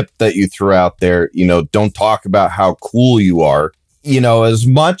pro tip that you threw out there, don't talk about how cool you are. As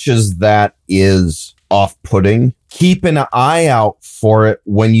much as that is off-putting, keep an eye out for it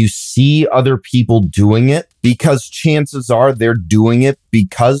when you see other people doing it, because chances are they're doing it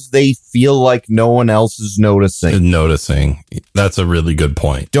because they feel like no one else is noticing. That's a really good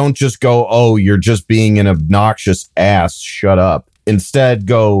point. Don't just go, oh, you're just being an obnoxious ass, shut up. Instead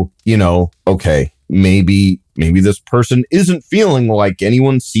go, okay, maybe this person isn't feeling like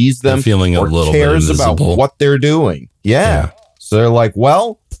anyone sees them, they're feeling or a little cares bit about what they're doing. Yeah. So they're like,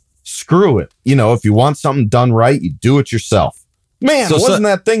 well, screw it. If you want something done right, you do it yourself. Man, wasn't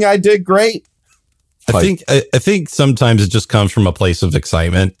that thing I did great? I think sometimes it just comes from a place of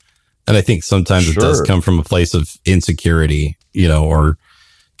excitement. And I think sometimes it does come from a place of insecurity, or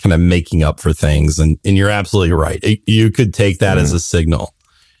kind of making up for things. And you're absolutely right. You could take that as a signal.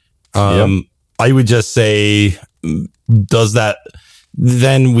 I would just say, does that,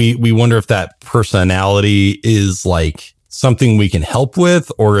 then we wonder if that personality is like something we can help with,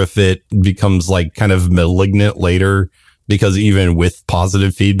 or if it becomes like kind of malignant later, because even with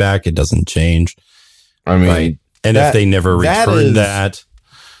positive feedback, it doesn't change. I mean, right? And if they never return that,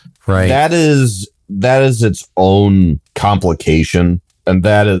 right? That is its own complication. And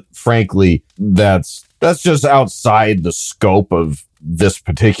that is, frankly, that's just outside the scope of this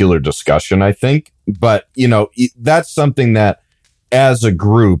particular discussion, I think. But, that's something that as a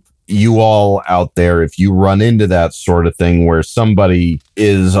group, you all out there, if you run into that sort of thing where somebody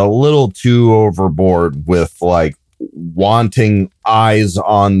is a little too overboard with like wanting eyes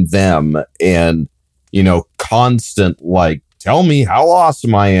on them and, constant, like, tell me how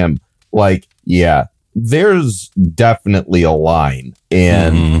awesome I am. Like, yeah, there's definitely a line.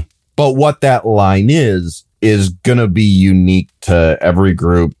 And, but what that line is going to be unique to every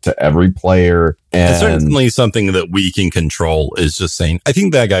group, to every player. And certainly something that we can control is just saying, I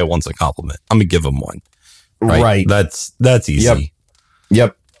think that guy wants a compliment. I'm going to give him one. Right. That's easy.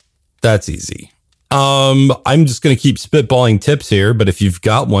 Yep. That's easy. I'm just going to keep spitballing tips here, but if you've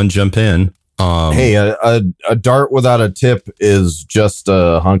got one, jump in. Hey, a dart without a tip is just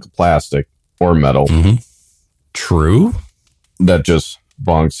a hunk of plastic or metal. True. That just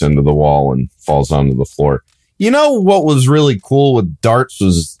bonks into the wall and falls onto the floor. What was really cool with darts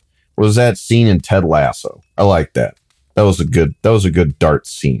was that scene in Ted Lasso. I like that. That was a good dart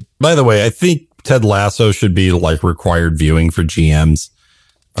scene. By the way, I think Ted Lasso should be like required viewing for GMs.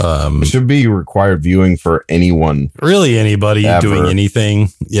 It should be required viewing for anyone. Really, anybody ever. Doing anything.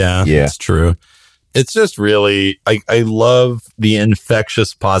 Yeah, it's true. It's just really, I love the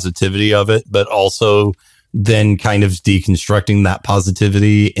infectious positivity of it, but also then kind of deconstructing that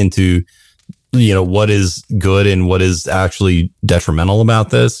positivity into, what is good and what is actually detrimental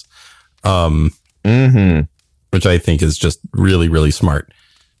about this. Which I think is just really, really smart.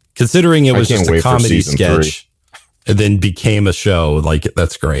 Considering it was just a comedy sketch and then became a show, like,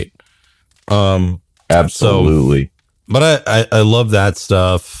 that's great. Absolutely. But I love that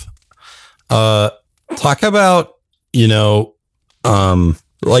stuff. Talk about,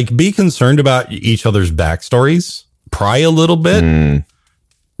 like, be concerned about each other's backstories. Pry a little bit.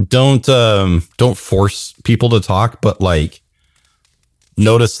 Don't force people to talk, but like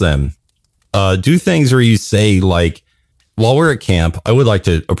notice them. Do things where you say, like, while we're at camp, I would like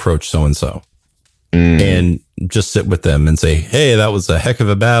to approach so and so, and just sit with them and say, hey, that was a heck of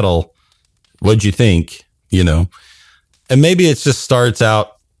a battle. What'd you think? And maybe it just starts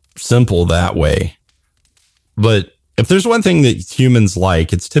out simple that way. But if there's one thing that humans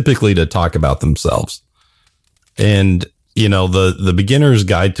like, it's typically to talk about themselves. And, the beginner's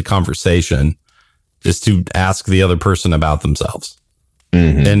guide to conversation is to ask the other person about themselves.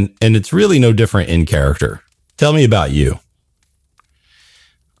 And it's really no different in character. Tell me about you.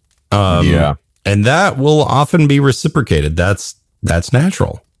 And that will often be reciprocated. That's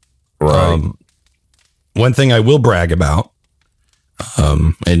natural. Right. one thing I will brag about,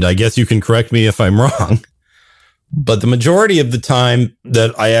 and I guess you can correct me if I'm wrong, but the majority of the time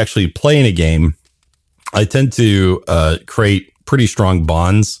that I actually play in a game, I tend to create pretty strong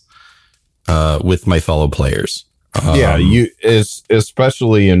bonds with my fellow players.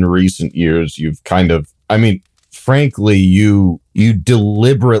 Especially in recent years, you've kind of, frankly, you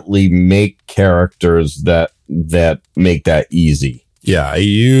deliberately make characters that make that easy. Yeah, I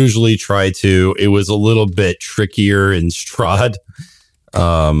usually try to. It was a little bit trickier in Strahd.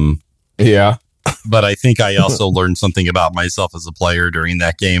 Yeah. But I think I also learned something about myself as a player during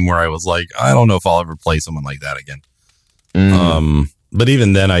that game where I was like, I don't know if I'll ever play someone like that again. But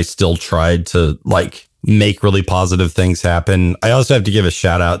even then, I still tried to like make really positive things happen. I also have to give a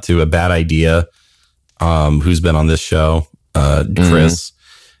shout out to a bad idea, who's been on this show, Chris,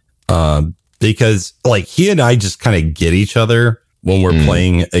 because like he and I just kind of get each other when we're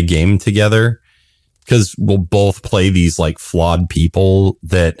playing a game together, because we'll both play these like flawed people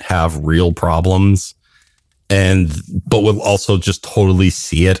that have real problems, but we'll also just totally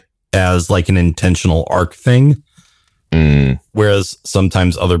see it as like an intentional arc thing. Whereas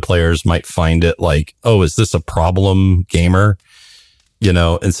sometimes other players might find it like, oh, is this a problem gamer? You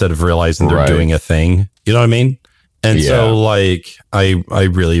know, instead of realizing they're doing a thing, you know what I mean? And so like, I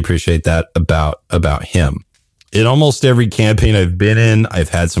really appreciate that about him. In almost every campaign I've been in, I've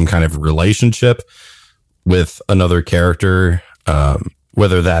had some kind of relationship with another character,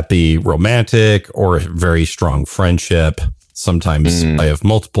 whether that be romantic or a very strong friendship. Sometimes I have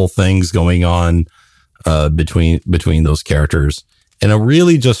multiple things going on between those characters. And it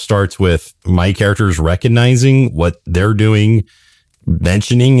really just starts with my characters recognizing what they're doing,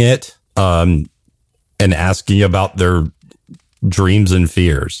 mentioning it, and asking about their dreams and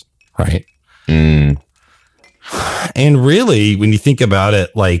fears, right? And really, when you think about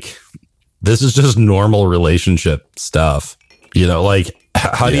it, like, this is just normal relationship stuff. You know, like,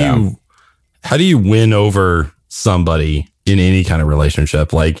 how do you win over somebody in any kind of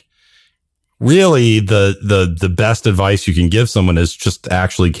relationship? Like, really, the best advice you can give someone is just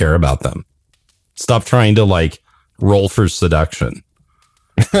actually care about them. Stop trying to like roll for seduction.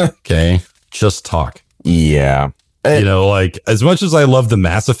 Okay, just talk. Yeah, you know, like as much as I love the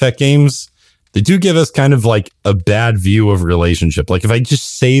Mass Effect games, they do give us kind of like a bad view of relationship. Like if I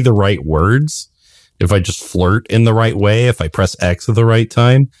just say the right words, if I just flirt in the right way, if I press X at the right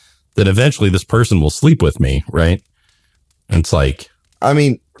time, then eventually this person will sleep with me, right? And it's like,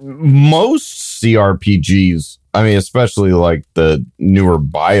 most CRPGs, especially like the newer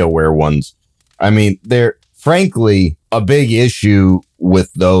BioWare ones, they're frankly a big issue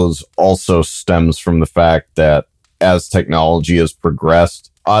with those also stems from the fact that as technology has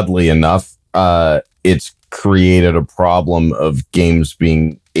progressed, oddly enough, it's created a problem of games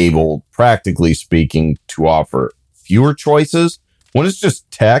being able, practically speaking, to offer fewer choices. When it's just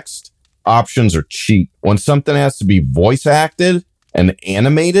text, options are cheap. When something has to be voice acted and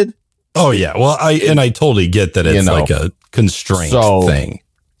animated. Oh yeah. Well, I totally get that it's like a constraint thing.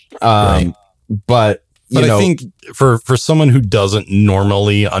 But I think for someone who doesn't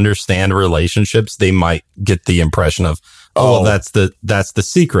normally understand relationships, they might get the impression of, well, that's the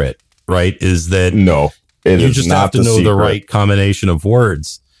secret, right? Is that you just have to know the right combination of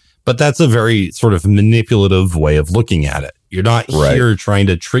words. But that's a very sort of manipulative way of looking at it. You're not here trying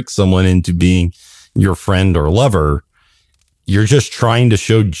to trick someone into being your friend or lover. You're just trying to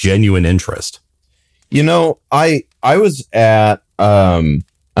show genuine interest. You know, I was at I'm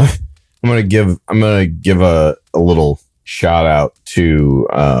gonna give a little shout out to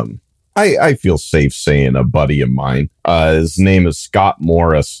I feel safe saying a buddy of mine. His name is Scott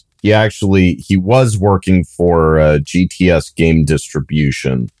Morris. He was working for GTS Game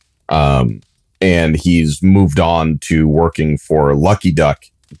Distribution, and he's moved on to working for Lucky Duck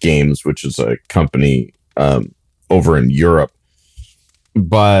Games, which is a company over in Europe.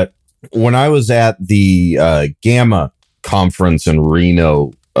 But when I was at the Gamma conference in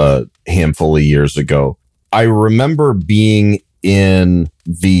Reno a handful of years ago, I remember being in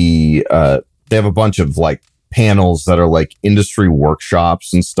the they have a bunch of like panels that are like industry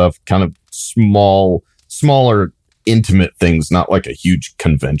workshops and stuff, kind of smaller intimate things, not like a huge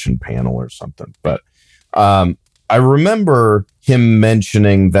convention panel or something. But I remember him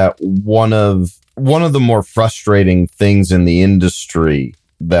mentioning that one of the more frustrating things in the industry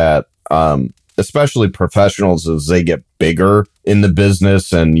that especially professionals, as they get bigger in the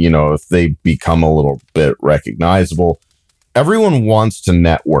business and, you know, if they become a little bit recognizable, everyone wants to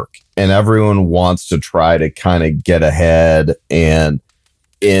network and everyone wants to try to kind of get ahead and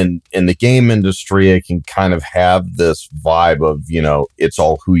in the game industry, it can kind of have this vibe of, it's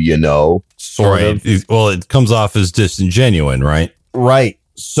all who you know, sort of. Well, it comes off as disingenuous, right? Right.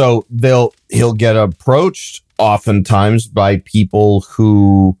 So he'll get approached oftentimes by people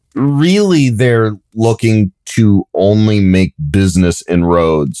who really they're looking to only make business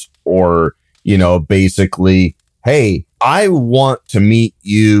inroads, or, basically, hey, I want to meet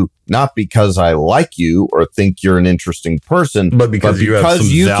you not because I like you or think you're an interesting person, but because you have some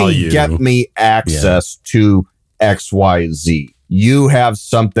value. Can get me access to XYZ. You have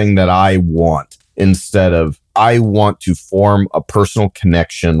something that I want, instead of I want to form a personal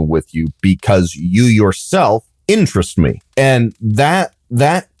connection with you because you yourself interest me. And that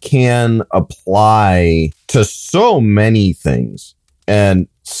can apply to so many things. And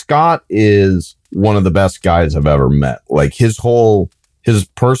Scott is one of the best guys I've ever met. Like his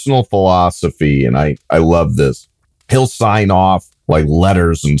personal philosophy, and I love this. He'll sign off like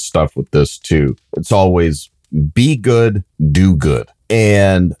letters and stuff with this too. It's always be good, do good.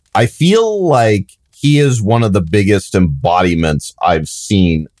 And I feel like he is one of the biggest embodiments I've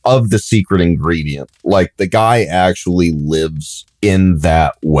seen of the secret ingredient. Like the guy actually lives in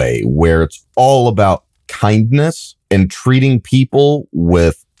that way, where it's all about kindness and treating people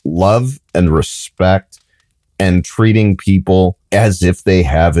with love and respect, and treating people as if they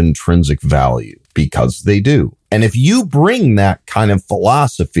have intrinsic value, because they do. And if you bring that kind of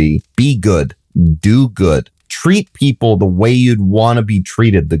philosophy, be good, do good, treat people the way you'd want to be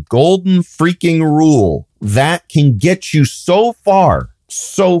treated, the golden freaking rule, that can get you so far.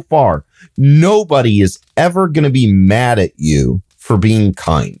 Nobody is ever going to be mad at you for being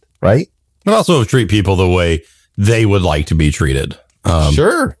kind, right? But also treat people the way they would like to be treated.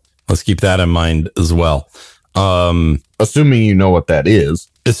 Sure. Let's keep that in mind as well. Assuming you know what that is.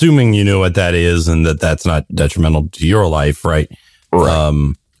 Assuming you know what that is, and that's not detrimental to your life, right?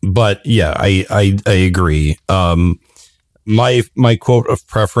 Right. But yeah, I agree. My quote of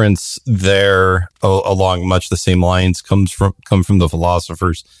preference there, along much the same lines, come from the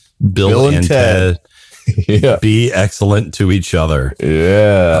philosophers Bill and Ted. Yeah. Be excellent to each other.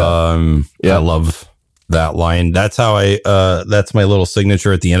 Yeah. I love that line. That's how that's my little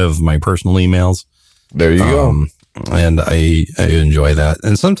signature at the end of my personal emails. There you go. And I enjoy that.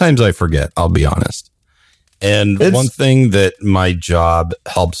 And sometimes I forget, I'll be honest. And one thing that my job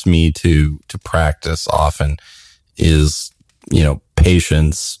helps me to practice often is,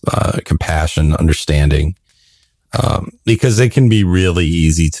 patience, compassion, understanding. Because it can be really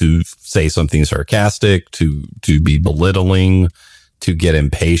easy to say something sarcastic, to be belittling, to get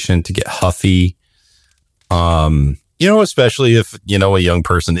impatient, to get huffy. Especially if, a young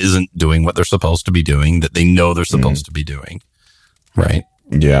person isn't doing what they're supposed to be doing, that they know they're supposed to be doing. Right.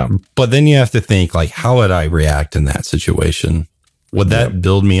 Yeah. But then you have to think, like, how would I react in that situation? Would that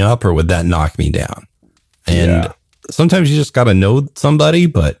build me up, or would that knock me down? And sometimes you just got to know somebody,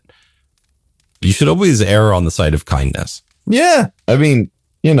 but you should always err on the side of kindness. Yeah. I mean,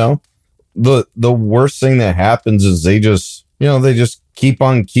 the worst thing that happens is they just keep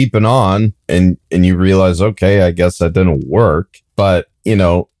on keeping on, and you realize, okay, I guess that didn't work. But,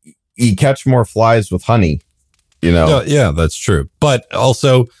 you catch more flies with honey, Yeah, that's true. But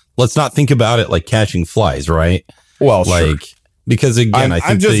also, let's not think about it like catching flies, right? Well, sure. Because again,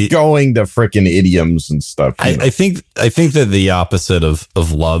 I'm just going to freaking idioms and stuff. I think that the opposite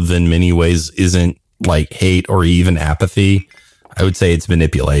of love in many ways isn't like hate or even apathy. I would say it's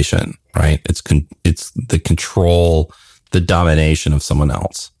manipulation, right? It's the control, the domination of someone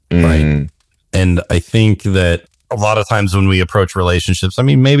else, right? And I think that a lot of times when we approach relationships, I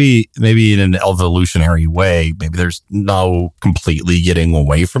mean, maybe in an evolutionary way, maybe there's no completely getting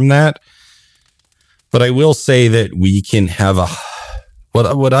away from that. But I will say that we can have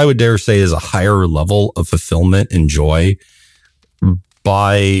what I would dare say is a higher level of fulfillment and joy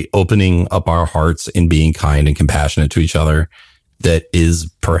by opening up our hearts and being kind and compassionate to each other. That is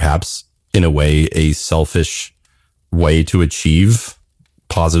perhaps in a way a selfish way to achieve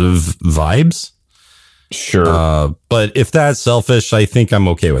positive vibes. Sure. But if that's selfish, I think I'm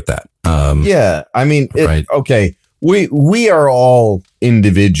okay with that. Yeah. I mean, right. Okay. We are all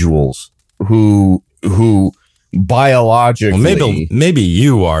individuals who biologically. Well, maybe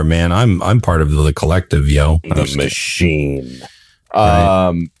you are, man. I'm part of the collective, yo. The machine.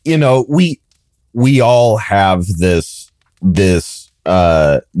 Right. We all have this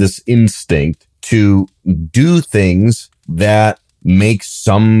instinct to do things that make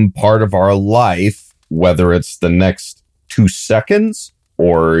some part of our life, whether it's the next 2 seconds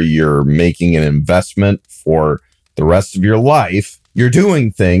or you're making an investment for the rest of your life, you're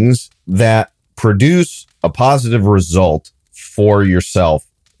doing things that produce a positive result for yourself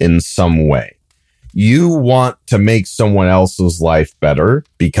in some way. You want to make someone else's life better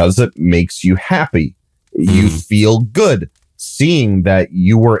because it makes you happy. You feel good seeing that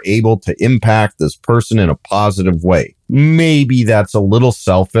you were able to impact this person in a positive way. Maybe that's a little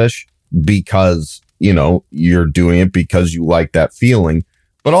selfish because, you know, you're doing it because you like that feeling,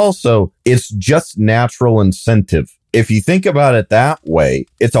 but also it's just natural incentive. If you think about it that way,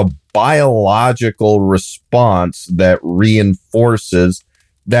 it's a biological response that reinforces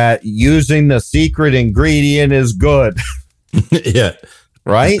that using the secret ingredient is good. Yeah.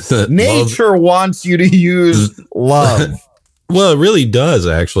 Right? Nature wants you to use love. Well, it really does,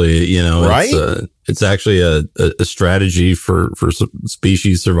 actually. You know, right? It's actually a strategy for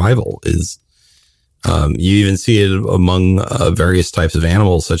species survival. Is you even see it among various types of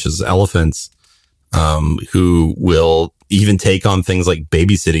animals, such as elephants, who will even take on things like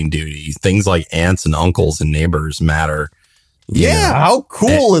babysitting duties. Things like aunts and uncles and neighbors matter. Yeah, how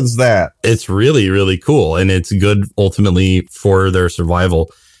cool is that? It's really, really cool. And it's good ultimately for their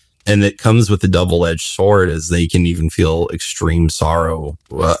survival. And it comes with a double-edged sword, as they can even feel extreme sorrow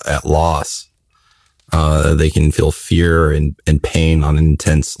at loss. They can feel fear and pain on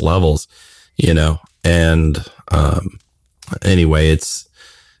intense levels, you know. And anyway, it's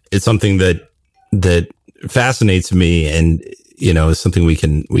something that fascinates me, and you know, is something we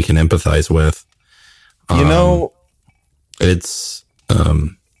can empathize with. You know, it's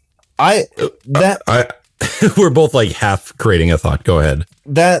we're both like half creating a thought. Go ahead.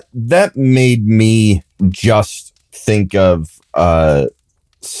 That made me just think of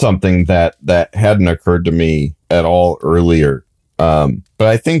something that hadn't occurred to me at all earlier. But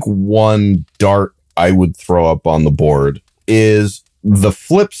I think one dart I would throw up on the board is the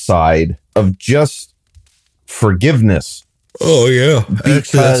flip side of just forgiveness. Oh yeah,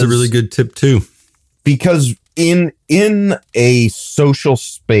 actually, that's a really good tip too. Because in a social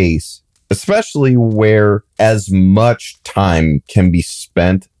space, especially where as much time can be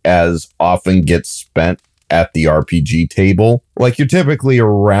spent as often gets spent at the RPG table, like you're typically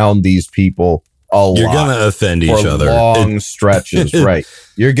around these people a lot. You're going to offend each other. Long stretches, right.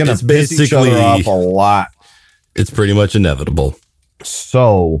 You're going to piss each other off a lot. It's pretty much inevitable.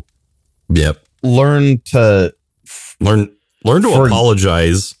 So, yep. Learn to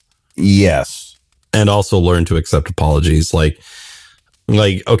apologize. Yes. And also learn to accept apologies. Like,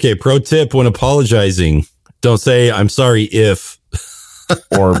 okay, pro tip when apologizing, don't say I'm sorry if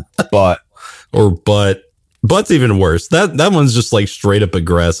or but. Or but. But's even worse. That one's just like straight up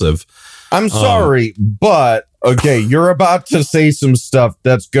aggressive. I'm sorry, but okay, you're about to say some stuff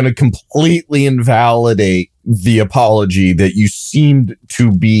that's going to completely invalidate the apology that you seemed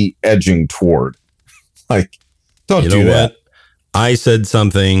to be edging toward. Like, don't do that. I said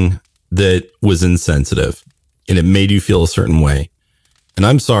something that was insensitive and it made you feel a certain way. And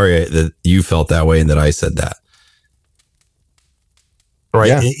I'm sorry that you felt that way and that I said that. Right.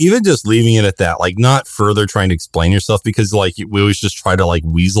 Yeah. Even just leaving it at that, like not further trying to explain yourself, because like we always just try to like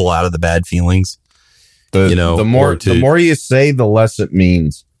weasel out of the bad feelings. The more you say, the less it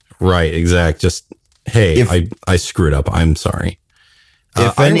means. Right. Exact. Just, hey, I screwed up. I'm sorry.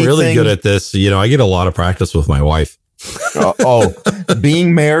 I'm really good at this. You know, I get a lot of practice with my wife.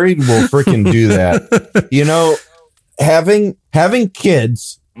 Being married will freaking do that. You know, having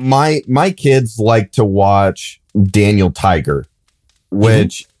kids, my kids like to watch Daniel Tiger,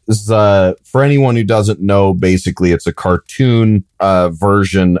 which is, for anyone who doesn't know, basically it's a cartoon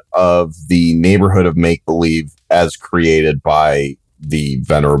version of the Neighborhood of Make-Believe as created by the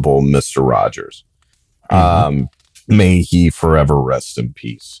venerable Mr. Rogers. May he forever rest in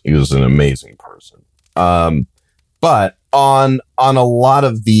peace. He was an amazing person. But on a lot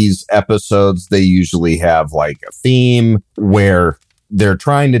of these episodes, they usually have like a theme where they're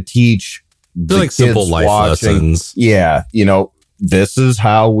trying to teach the like simple life lessons. Yeah, you know, this is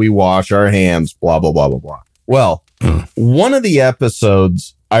how we wash our hands, blah, blah, blah, blah, blah. Well, one of the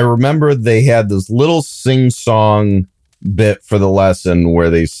episodes, I remember they had this little sing-song bit for the lesson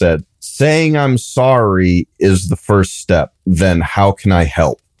where they said, saying I'm sorry is the first step. Then how can I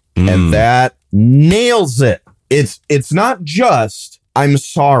help? And that nails it. It's not just I'm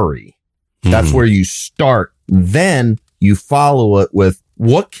sorry. That's where you start. Then you follow it with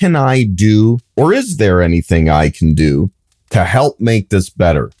what can I do, or is there anything I can do to help make this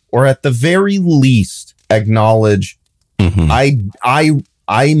better? Or at the very least, acknowledge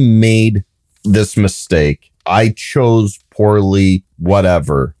I made this mistake. I chose poorly,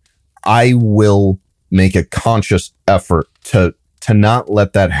 whatever. I will make a conscious effort to not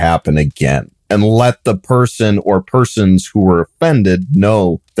let that happen again. and let the person or persons who were offended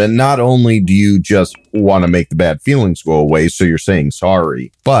know that not only do you just want to make the bad feelings go away, so you're saying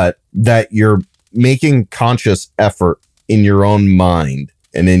sorry, but that you're making conscious effort in your own mind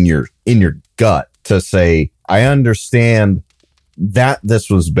and in your gut to say, I understand that this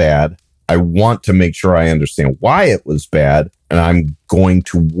was bad. I want to make sure I understand why it was bad, and I'm going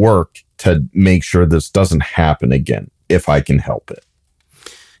to work to make sure this doesn't happen again if I can help it.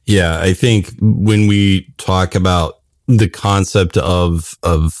 Yeah, I think when we talk about the concept of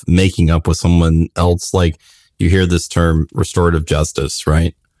making up with someone else, like you hear this term restorative justice,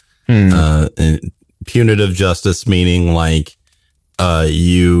 right? And punitive justice meaning like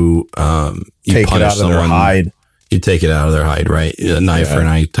you take punish it out of someone, their hide. You take it out of their hide, right? A knife for an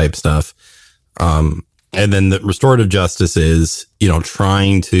eye type stuff. And then the restorative justice is,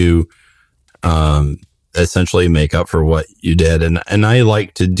 trying to essentially make up for what you did. And I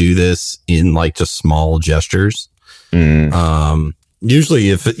like to do this in like just small gestures. Usually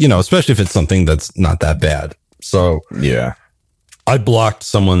if, especially if it's something that's not that bad. So yeah, I blocked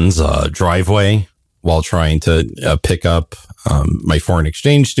someone's driveway while trying to pick up my foreign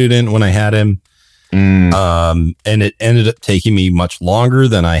exchange student when I had him. And it ended up taking me much longer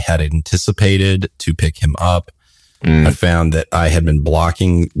than I had anticipated to pick him up. I found that I had been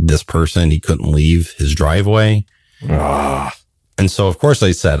blocking this person. He couldn't leave his driveway. And so, of course,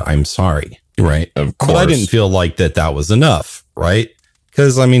 I said, I'm sorry. Right. Of course. But I didn't feel like that was enough. Right.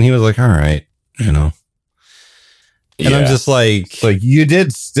 Because, he was like, all right, And I'm just like you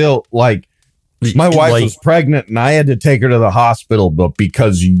did still like my wife was pregnant and I had to take her to the hospital, but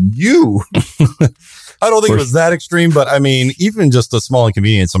because you, I don't think it was that extreme, but even just a small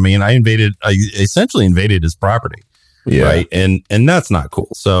inconvenience. I essentially invaded his property. Yeah. Right. And that's not cool.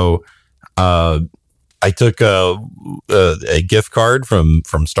 So, I took a gift card from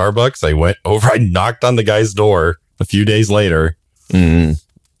Starbucks. I went over, I knocked on the guy's door a few days later.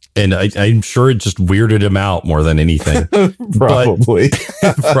 And I'm sure it just weirded him out more than anything. Probably.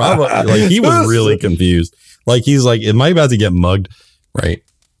 Probably. Like he was really confused. Like he's like, am I about to get mugged? Right.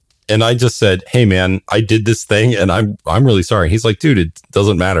 And I just said, hey man, I did this thing and I'm really sorry. He's like, dude, it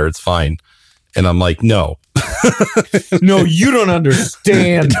doesn't matter. It's fine. And I'm like, no. No, you don't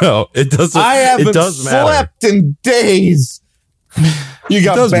understand. No, it doesn't. I haven't slept in days. You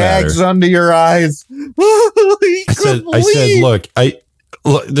got bags under your eyes. I said, look,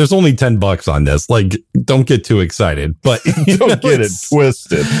 there's only $10 on this. Like, don't get too excited, but don't get it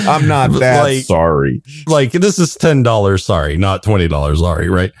twisted. I'm not that sorry. Like, this is $10 sorry, not $20 sorry,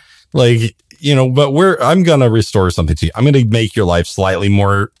 right? Like, but I'm going to restore something to you. I'm going to make your life slightly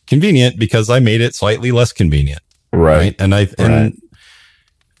more convenient because I made it slightly less convenient. Right. And and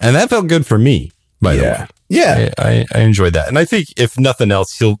that felt good for me, by the way. Yeah. I enjoyed that. And I think if nothing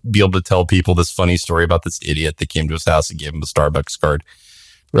else, he'll be able to tell people this funny story about this idiot that came to his house and gave him a Starbucks card.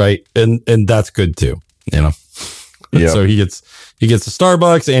 Right. And that's good too, Yeah. So he gets a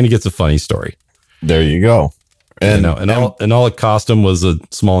Starbucks and he gets a funny story. There you go. And all it cost him was a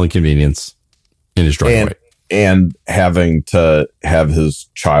small inconvenience in his driveway. And having to have his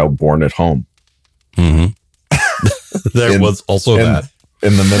child born at home. Mm-hmm. There was also that.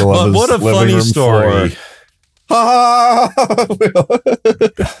 In the middle of his what a funny story.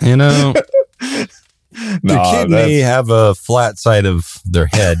 The kid may have a flat side of their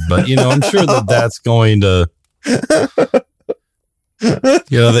head, but I'm sure that's going to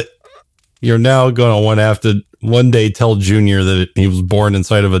that you're now going to want to have to one day tell Junior that he was born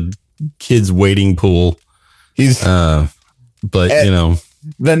inside of a kid's wading pool. The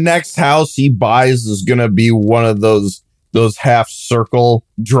next house he buys is going to be one of those half circle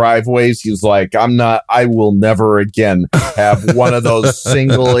driveways. He's like, I will never again have one of those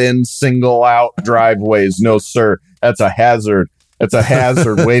single in, single out driveways. No, sir. That's a hazard. It's a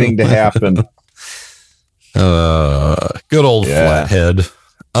hazard waiting to happen. Good old flathead.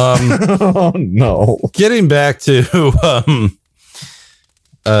 Oh no. Getting back to,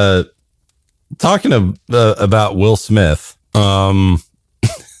 talking about Will Smith,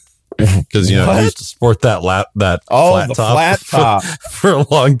 because he used to sport that flat top for a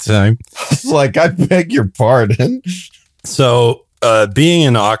long time. It's like, I beg your pardon. So, being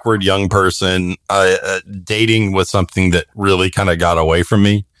an awkward young person, dating was something that really kind of got away from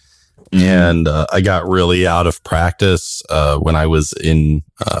me, and I got really out of practice when I was in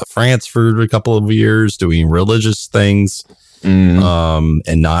France for a couple of years doing religious things,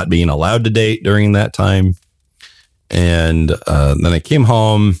 and not being allowed to date during that time. And then I came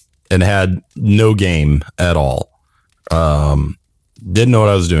home and had no game at all. Didn't know what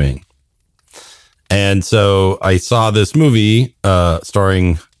I was doing. And so I saw this movie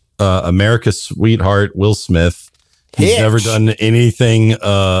starring America's sweetheart, Will Smith. He's Hitch. never done anything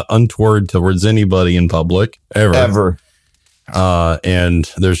untoward towards anybody in public ever. And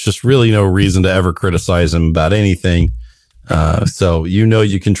there's just really no reason to ever criticize him about anything. So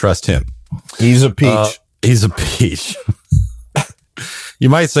you can trust him. He's a peach. He's a peach. You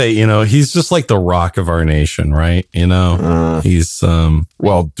might say, he's just like the rock of our nation, right? He's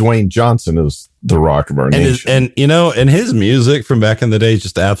Dwayne Johnson is the rock of our nation. And his music from back in the day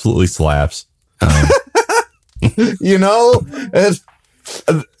just absolutely slaps.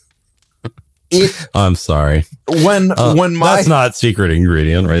 I'm sorry. When that's not secret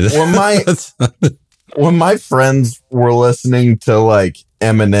ingredient, right? When my friends were listening to like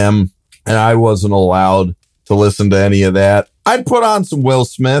Eminem and I wasn't allowed to listen to any of that, I'd put on some Will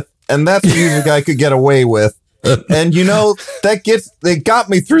Smith, and that's music I could get away with. And it got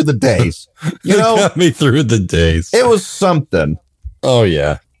me through the days. Got me through the days. It was something. Oh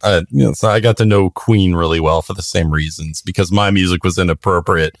yeah. So I got to know Queen really well for the same reasons, because my music was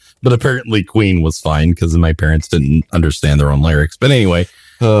inappropriate, but apparently Queen was fine because my parents didn't understand their own lyrics. But anyway,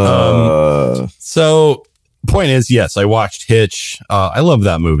 so point is, yes, I watched Hitch. I love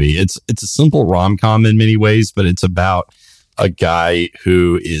that movie. It's a simple rom-com in many ways, but it's about a guy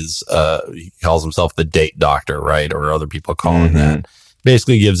who is he calls himself the date doctor, right? Or other people call him that.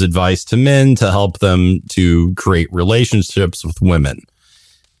 Basically gives advice to men to help them to create relationships with women.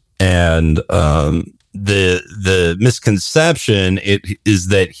 And the misconception is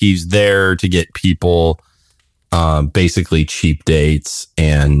that he's there to get people basically cheap dates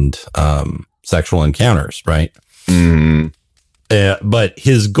and sexual encounters, right? But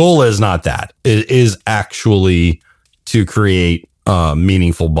his goal is not that. It is actually to create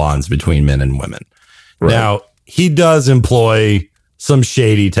meaningful bonds between men and women. Right. Now, he does employ some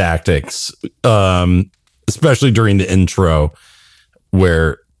shady tactics, especially during the intro,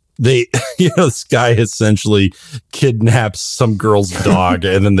 where this guy essentially kidnaps some girl's dog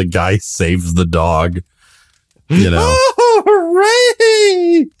and then the guy saves the dog, Oh,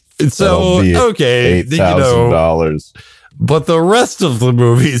 hooray! So, okay, $8,000. But the rest of the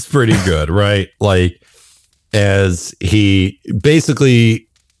movie is pretty good, right? Like, as he basically,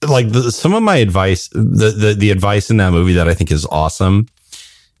 like, some of my advice, the advice in that movie that I think is awesome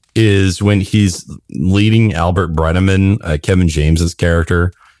is when he's leading Albert Brenneman, Kevin James's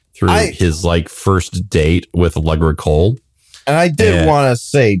character, through his like first date with Allegra Cole. And I did want to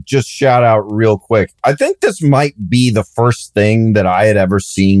say, just shout out real quick, I think this might be the first thing that I had ever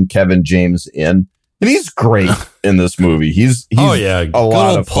seen Kevin James in. And he's great in this movie. He's a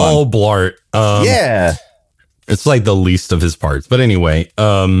lot of Paul fun. Blart. Yeah. It's like the least of his parts. But anyway,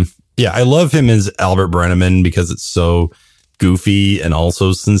 I love him as Albert Brenneman because it's so goofy and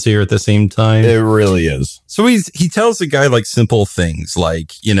also sincere at the same time. It really is. So he tells the guy like simple things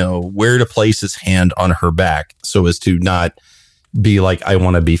like, where to place his hand on her back so as to not be like, I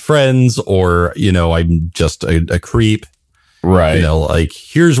want to be friends, or, I'm just a creep. Right. Like,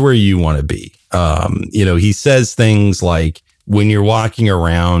 here's where you want to be. He says things like, when you're walking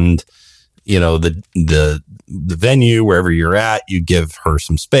around, the venue, wherever you're at, you give her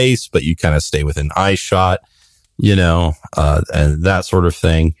some space, but you kind of stay within eye shot, and that sort of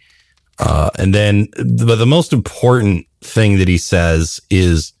thing. And then, but the most important thing that he says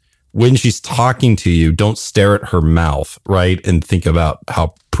is, when she's talking to you, don't stare at her mouth, right? And think about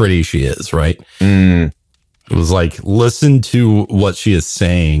how pretty she is, right? It was like, listen to what she is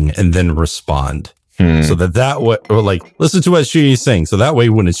saying and then respond. So that way, or like, listen to what she is saying. So that way,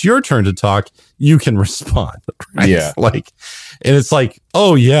 when it's your turn to talk, you can respond. Right? Yeah. Like, and it's like,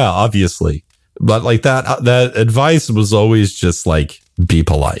 oh yeah, obviously. But like that advice was always just like, be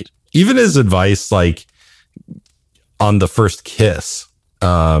polite. Even his advice, like on the first kiss,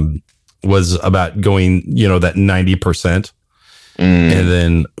 was about going, that 90%. And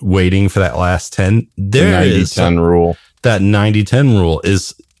then waiting for that last 10. There 90-10 rule. That 90-10 rule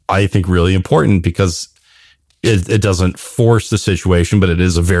is, I think, really important because it doesn't force the situation, but it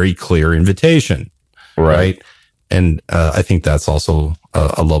is a very clear invitation. Right. And I think that's also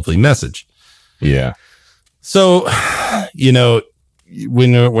a lovely message. Yeah. So,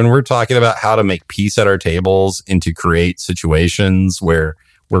 when we're talking about how to make peace at our tables and to create situations where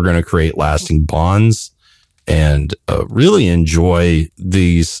we're going to create lasting bonds and really enjoy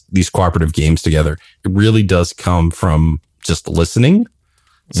these cooperative games together, it really does come from just listening.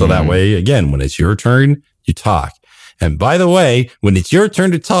 So that way, again, when it's your turn, you talk. And by the way, when it's your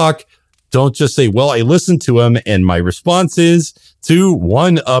turn to talk, don't just say, well, I listened to him and my response is to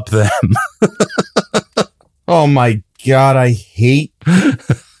one up them. Oh my God, I hate.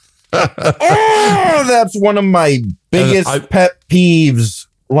 That's one of my biggest pet peeves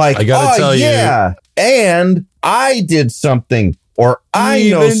like, I gotta tell you, and I did something, or I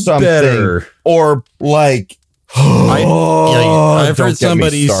know even something, better. or like, I've don't heard get me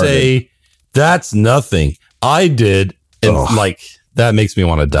somebody started. say, that's nothing. I did. And like, that makes me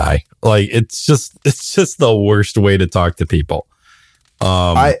want to die. Like, it's just the worst way to talk to people.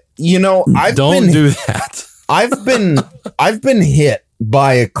 I've don't do that. I've been hit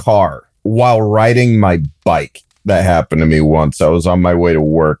by a car while riding my bike. That happened to me once. I was on my way to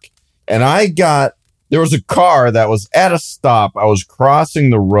work, and there was a car that was at a stop. I was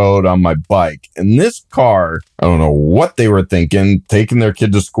crossing the road on my bike, and this car, I don't know what they were thinking, taking their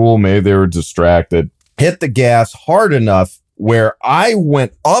kid to school, maybe they were distracted, hit the gas hard enough where I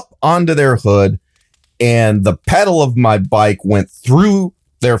went up onto their hood, and the pedal of my bike went through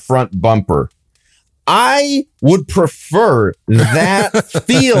their front bumper. I would prefer that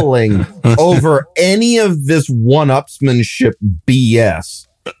feeling over any of this one-upsmanship BS.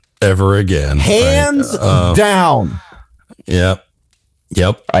 Ever again. Hands down. Yep.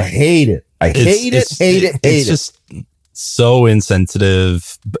 I hate it. Hate it. It's just so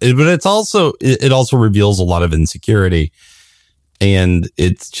insensitive, but it also reveals a lot of insecurity, and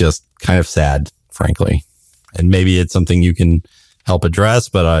it's just kind of sad, frankly. And maybe it's something you can help address,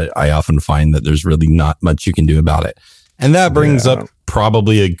 but I often find that there's really not much you can do about it. And that brings up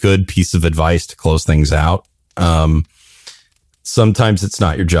probably a good piece of advice to close things out. Sometimes it's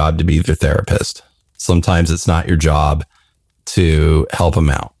not your job to be their therapist. Sometimes it's not your job to help them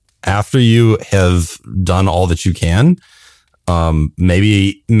out. After you have done all that you can,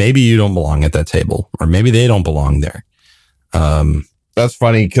 maybe you don't belong at that table, or maybe they don't belong there. That's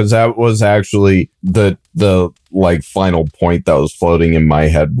funny, because that was actually the like final point that was floating in my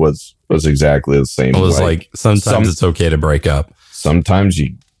head was exactly the same. It was like sometimes it's okay to break up. Sometimes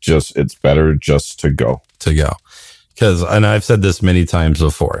it's better just to go. Because, and I've said this many times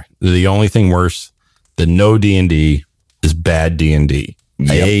before, the only thing worse than no D&D is bad D&D.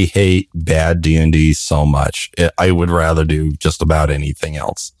 Yep. I hate bad D&D so much. I would rather do just about anything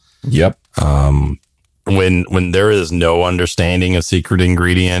else. Yep. When there is no understanding of secret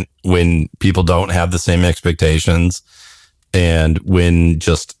ingredient, when people don't have the same expectations, and when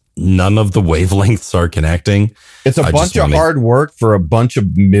just none of the wavelengths are connecting, it's a bunch of hard work for a bunch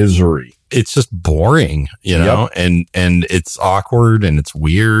of misery. It's just boring, you know, and it's awkward and it's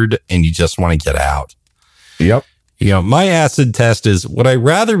weird, and you just want to get out. Yep. You know, my acid test is, would I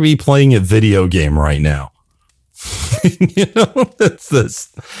rather be playing a video game right now? You know,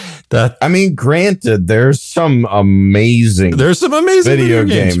 I mean, granted, there's some amazing video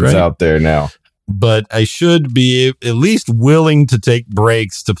games right? out there now, but I should be at least willing to take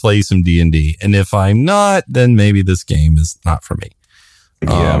breaks to play some D&D. And if I'm not, then maybe this game is not for me.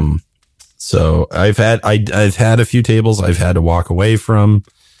 Yeah. So I've had a few tables I've had to walk away from.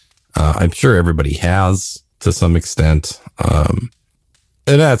 I'm sure everybody has to some extent. And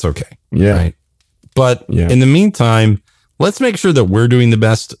that's okay. Yeah. Right. But in the meantime, let's make sure that we're doing the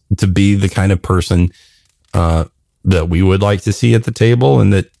best to be the kind of person that we would like to see at the table,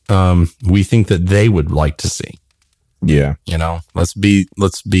 and that we think that they would like to see. Yeah. You know, let's be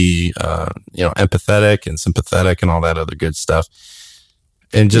empathetic and sympathetic and all that other good stuff.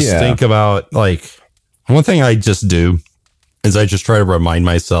 And just think about, like, one thing I just do is I just try to remind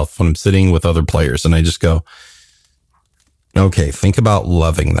myself when I'm sitting with other players, and I just go, okay, think about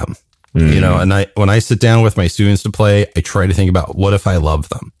loving them. Mm-hmm. You know, and when I sit down with my students to play, I try to think about, what if I love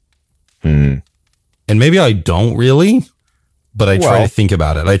them? Mm-hmm. And maybe I don't really, but I try to think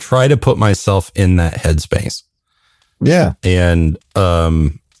about it. I try to put myself in that headspace. Yeah. And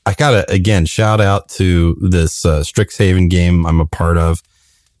I gotta, again, shout out to this Strixhaven game I'm a part of.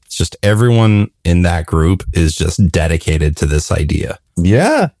 It's just everyone in that group is just dedicated to this idea.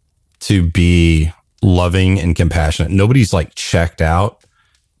 Yeah. To be loving and compassionate. Nobody's like checked out.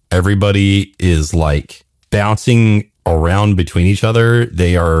 Everybody is like bouncing around between each other.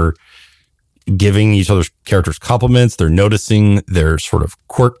 They are giving each other's characters compliments. They're noticing their sort of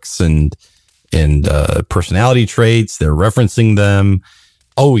quirks and personality traits. They're referencing them.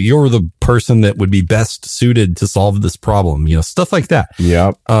 Oh, you're the person that would be best suited to solve this problem. You know, stuff like that.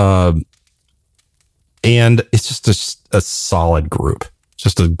 Yeah. And it's just a solid group.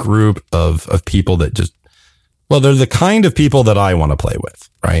 Just a group of people that just, well, they're the kind of people that I want to play with,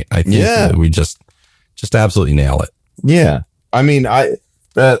 right? I think that we just absolutely nail it. Yeah. I mean,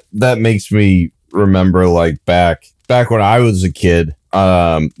 that makes me remember, like, back when I was a kid,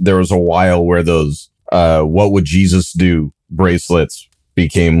 there was a while where those what would Jesus do bracelets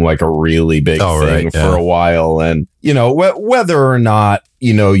became like a really big thing for a while. And, you know, whether or not,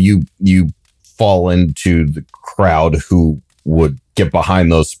 you know, you fall into the crowd who would get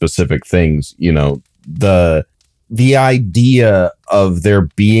behind those specific things. You know, the idea of there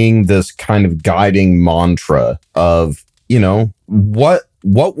being this kind of guiding mantra of, you know, what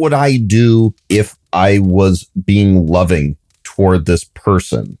would I do if I was being loving toward this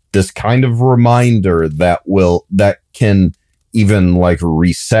person? This kind of reminder that can even like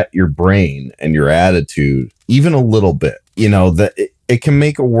reset your brain and your attitude even a little bit, you know, that it can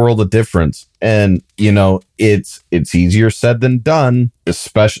make a world of difference. And, you know, it's easier said than done,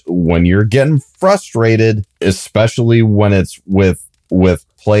 especially when you're getting frustrated, especially when it's with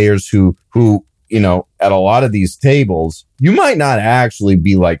players who, you know, at a lot of these tables, you might not actually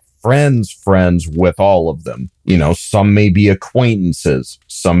be like friends with all of them. You know, some may be acquaintances,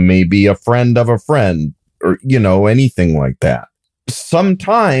 some may be a friend of a friend, or, you know, anything like that.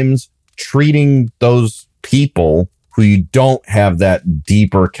 Sometimes treating those people who you don't have that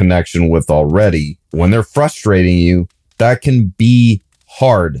deeper connection with already, when they're frustrating you, that can be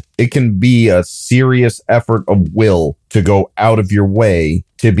hard. It can be a serious effort of will to go out of your way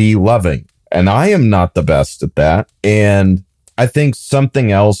to be loving. And I am not the best at that. And I think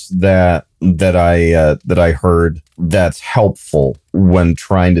something else that I heard that's helpful when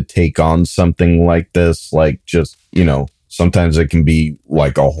trying to take on something like this, like just, you know, sometimes it can be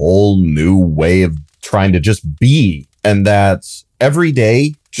like a whole new way of trying to just be. And that's every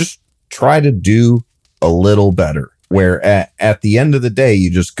day, just try to do a little better. Where at the end of the day, you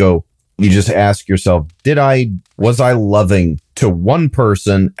just ask yourself, was I loving to one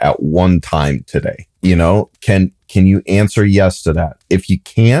person at one time today? You know, can you answer yes to that? If you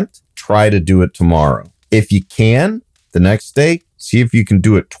can't, try to do it tomorrow. If you can, the next day, see if you can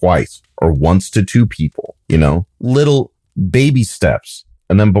do it twice or once to two people, you know, little baby steps.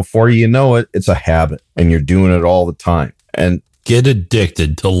 And then before you know it, it's a habit and you're doing it all the time. And get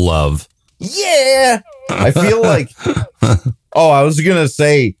addicted to love. Yeah. I feel like, I was going to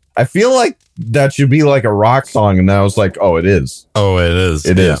say, I feel like that should be like a rock song. And I was like, oh, it is. Oh, it is.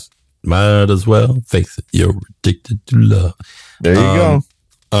 It is. Might as well face it. You're addicted to love. There you go.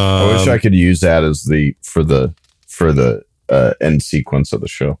 I wish I could use that as for the end sequence of the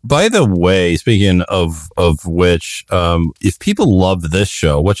show. By the way, speaking of which, if people love this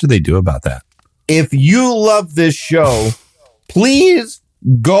show, what should they do about that? If you love this show, please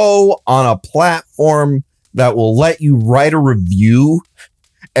go on a platform that will let you write a review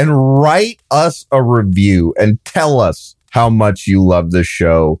and write us a review and tell us how much you love the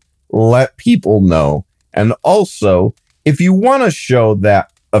show. Let people know. And also, if you want to show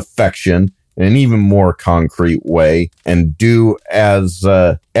that affection in an even more concrete way and do as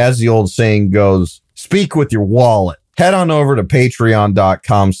the old saying goes, speak with your wallet, head on over to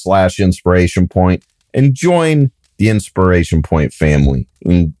patreon.com/inspiration point and join the Inspiration Point family.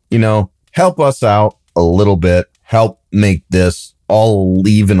 And, you know, help us out a little bit, help make this all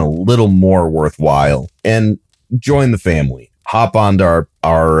even a little more worthwhile, and join the family. Hop onto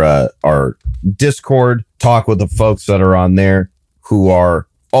our Discord, talk with the folks that are on there who are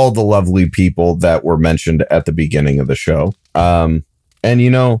all the lovely people that were mentioned at the beginning of the show. And,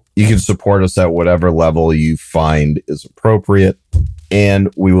 you know, you can support us at whatever level you find is appropriate,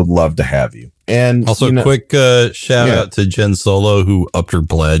 and we would love to have you. And also, you know, quick shout out to Jen Solo, who upped her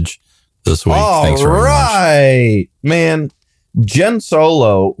pledge this week. Thanks very much. Man, Jen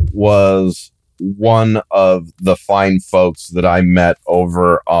Solo was one of the fine folks that I met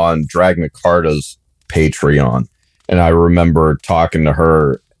over on Dragna Carta's Patreon. And I remember talking to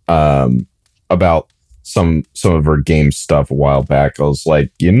her about some of her game stuff a while back. I was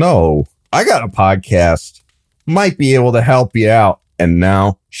like, you know, I got a podcast, might be able to help you out. And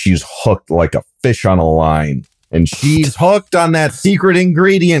now she's hooked like a fish on a line. And she's hooked on that secret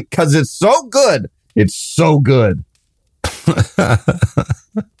ingredient because it's so good. It's so good. It's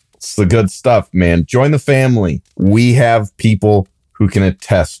the good stuff, man. Join the family. We have people who can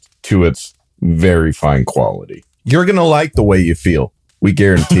attest to its very fine quality. You're going to like the way you feel. We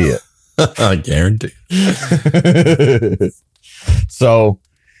guarantee it. I guarantee. So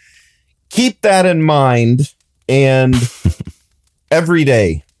keep that in mind. And every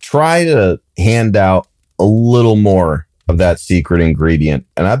day, try to hand out a little more of that secret ingredient.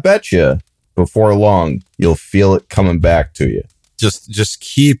 And I bet you before long, you'll feel it coming back to you. Just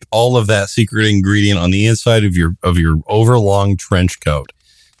keep all of that secret ingredient on the inside of your overlong trench coat,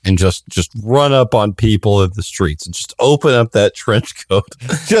 and just run up on people in the streets and just open up that trench coat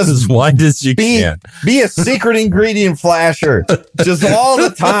just as wide as you can. Be a secret ingredient flasher just all the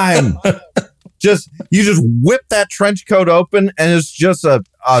time. You just whip that trench coat open and it's just a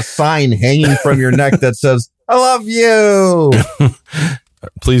sign hanging from your neck that says, I love you.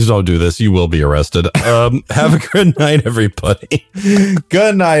 Please don't do this. You will be arrested. Have a good night, everybody.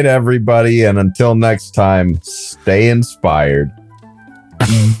 Good night, everybody. And until next time, stay inspired.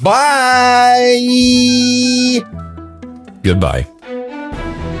 Bye. Goodbye.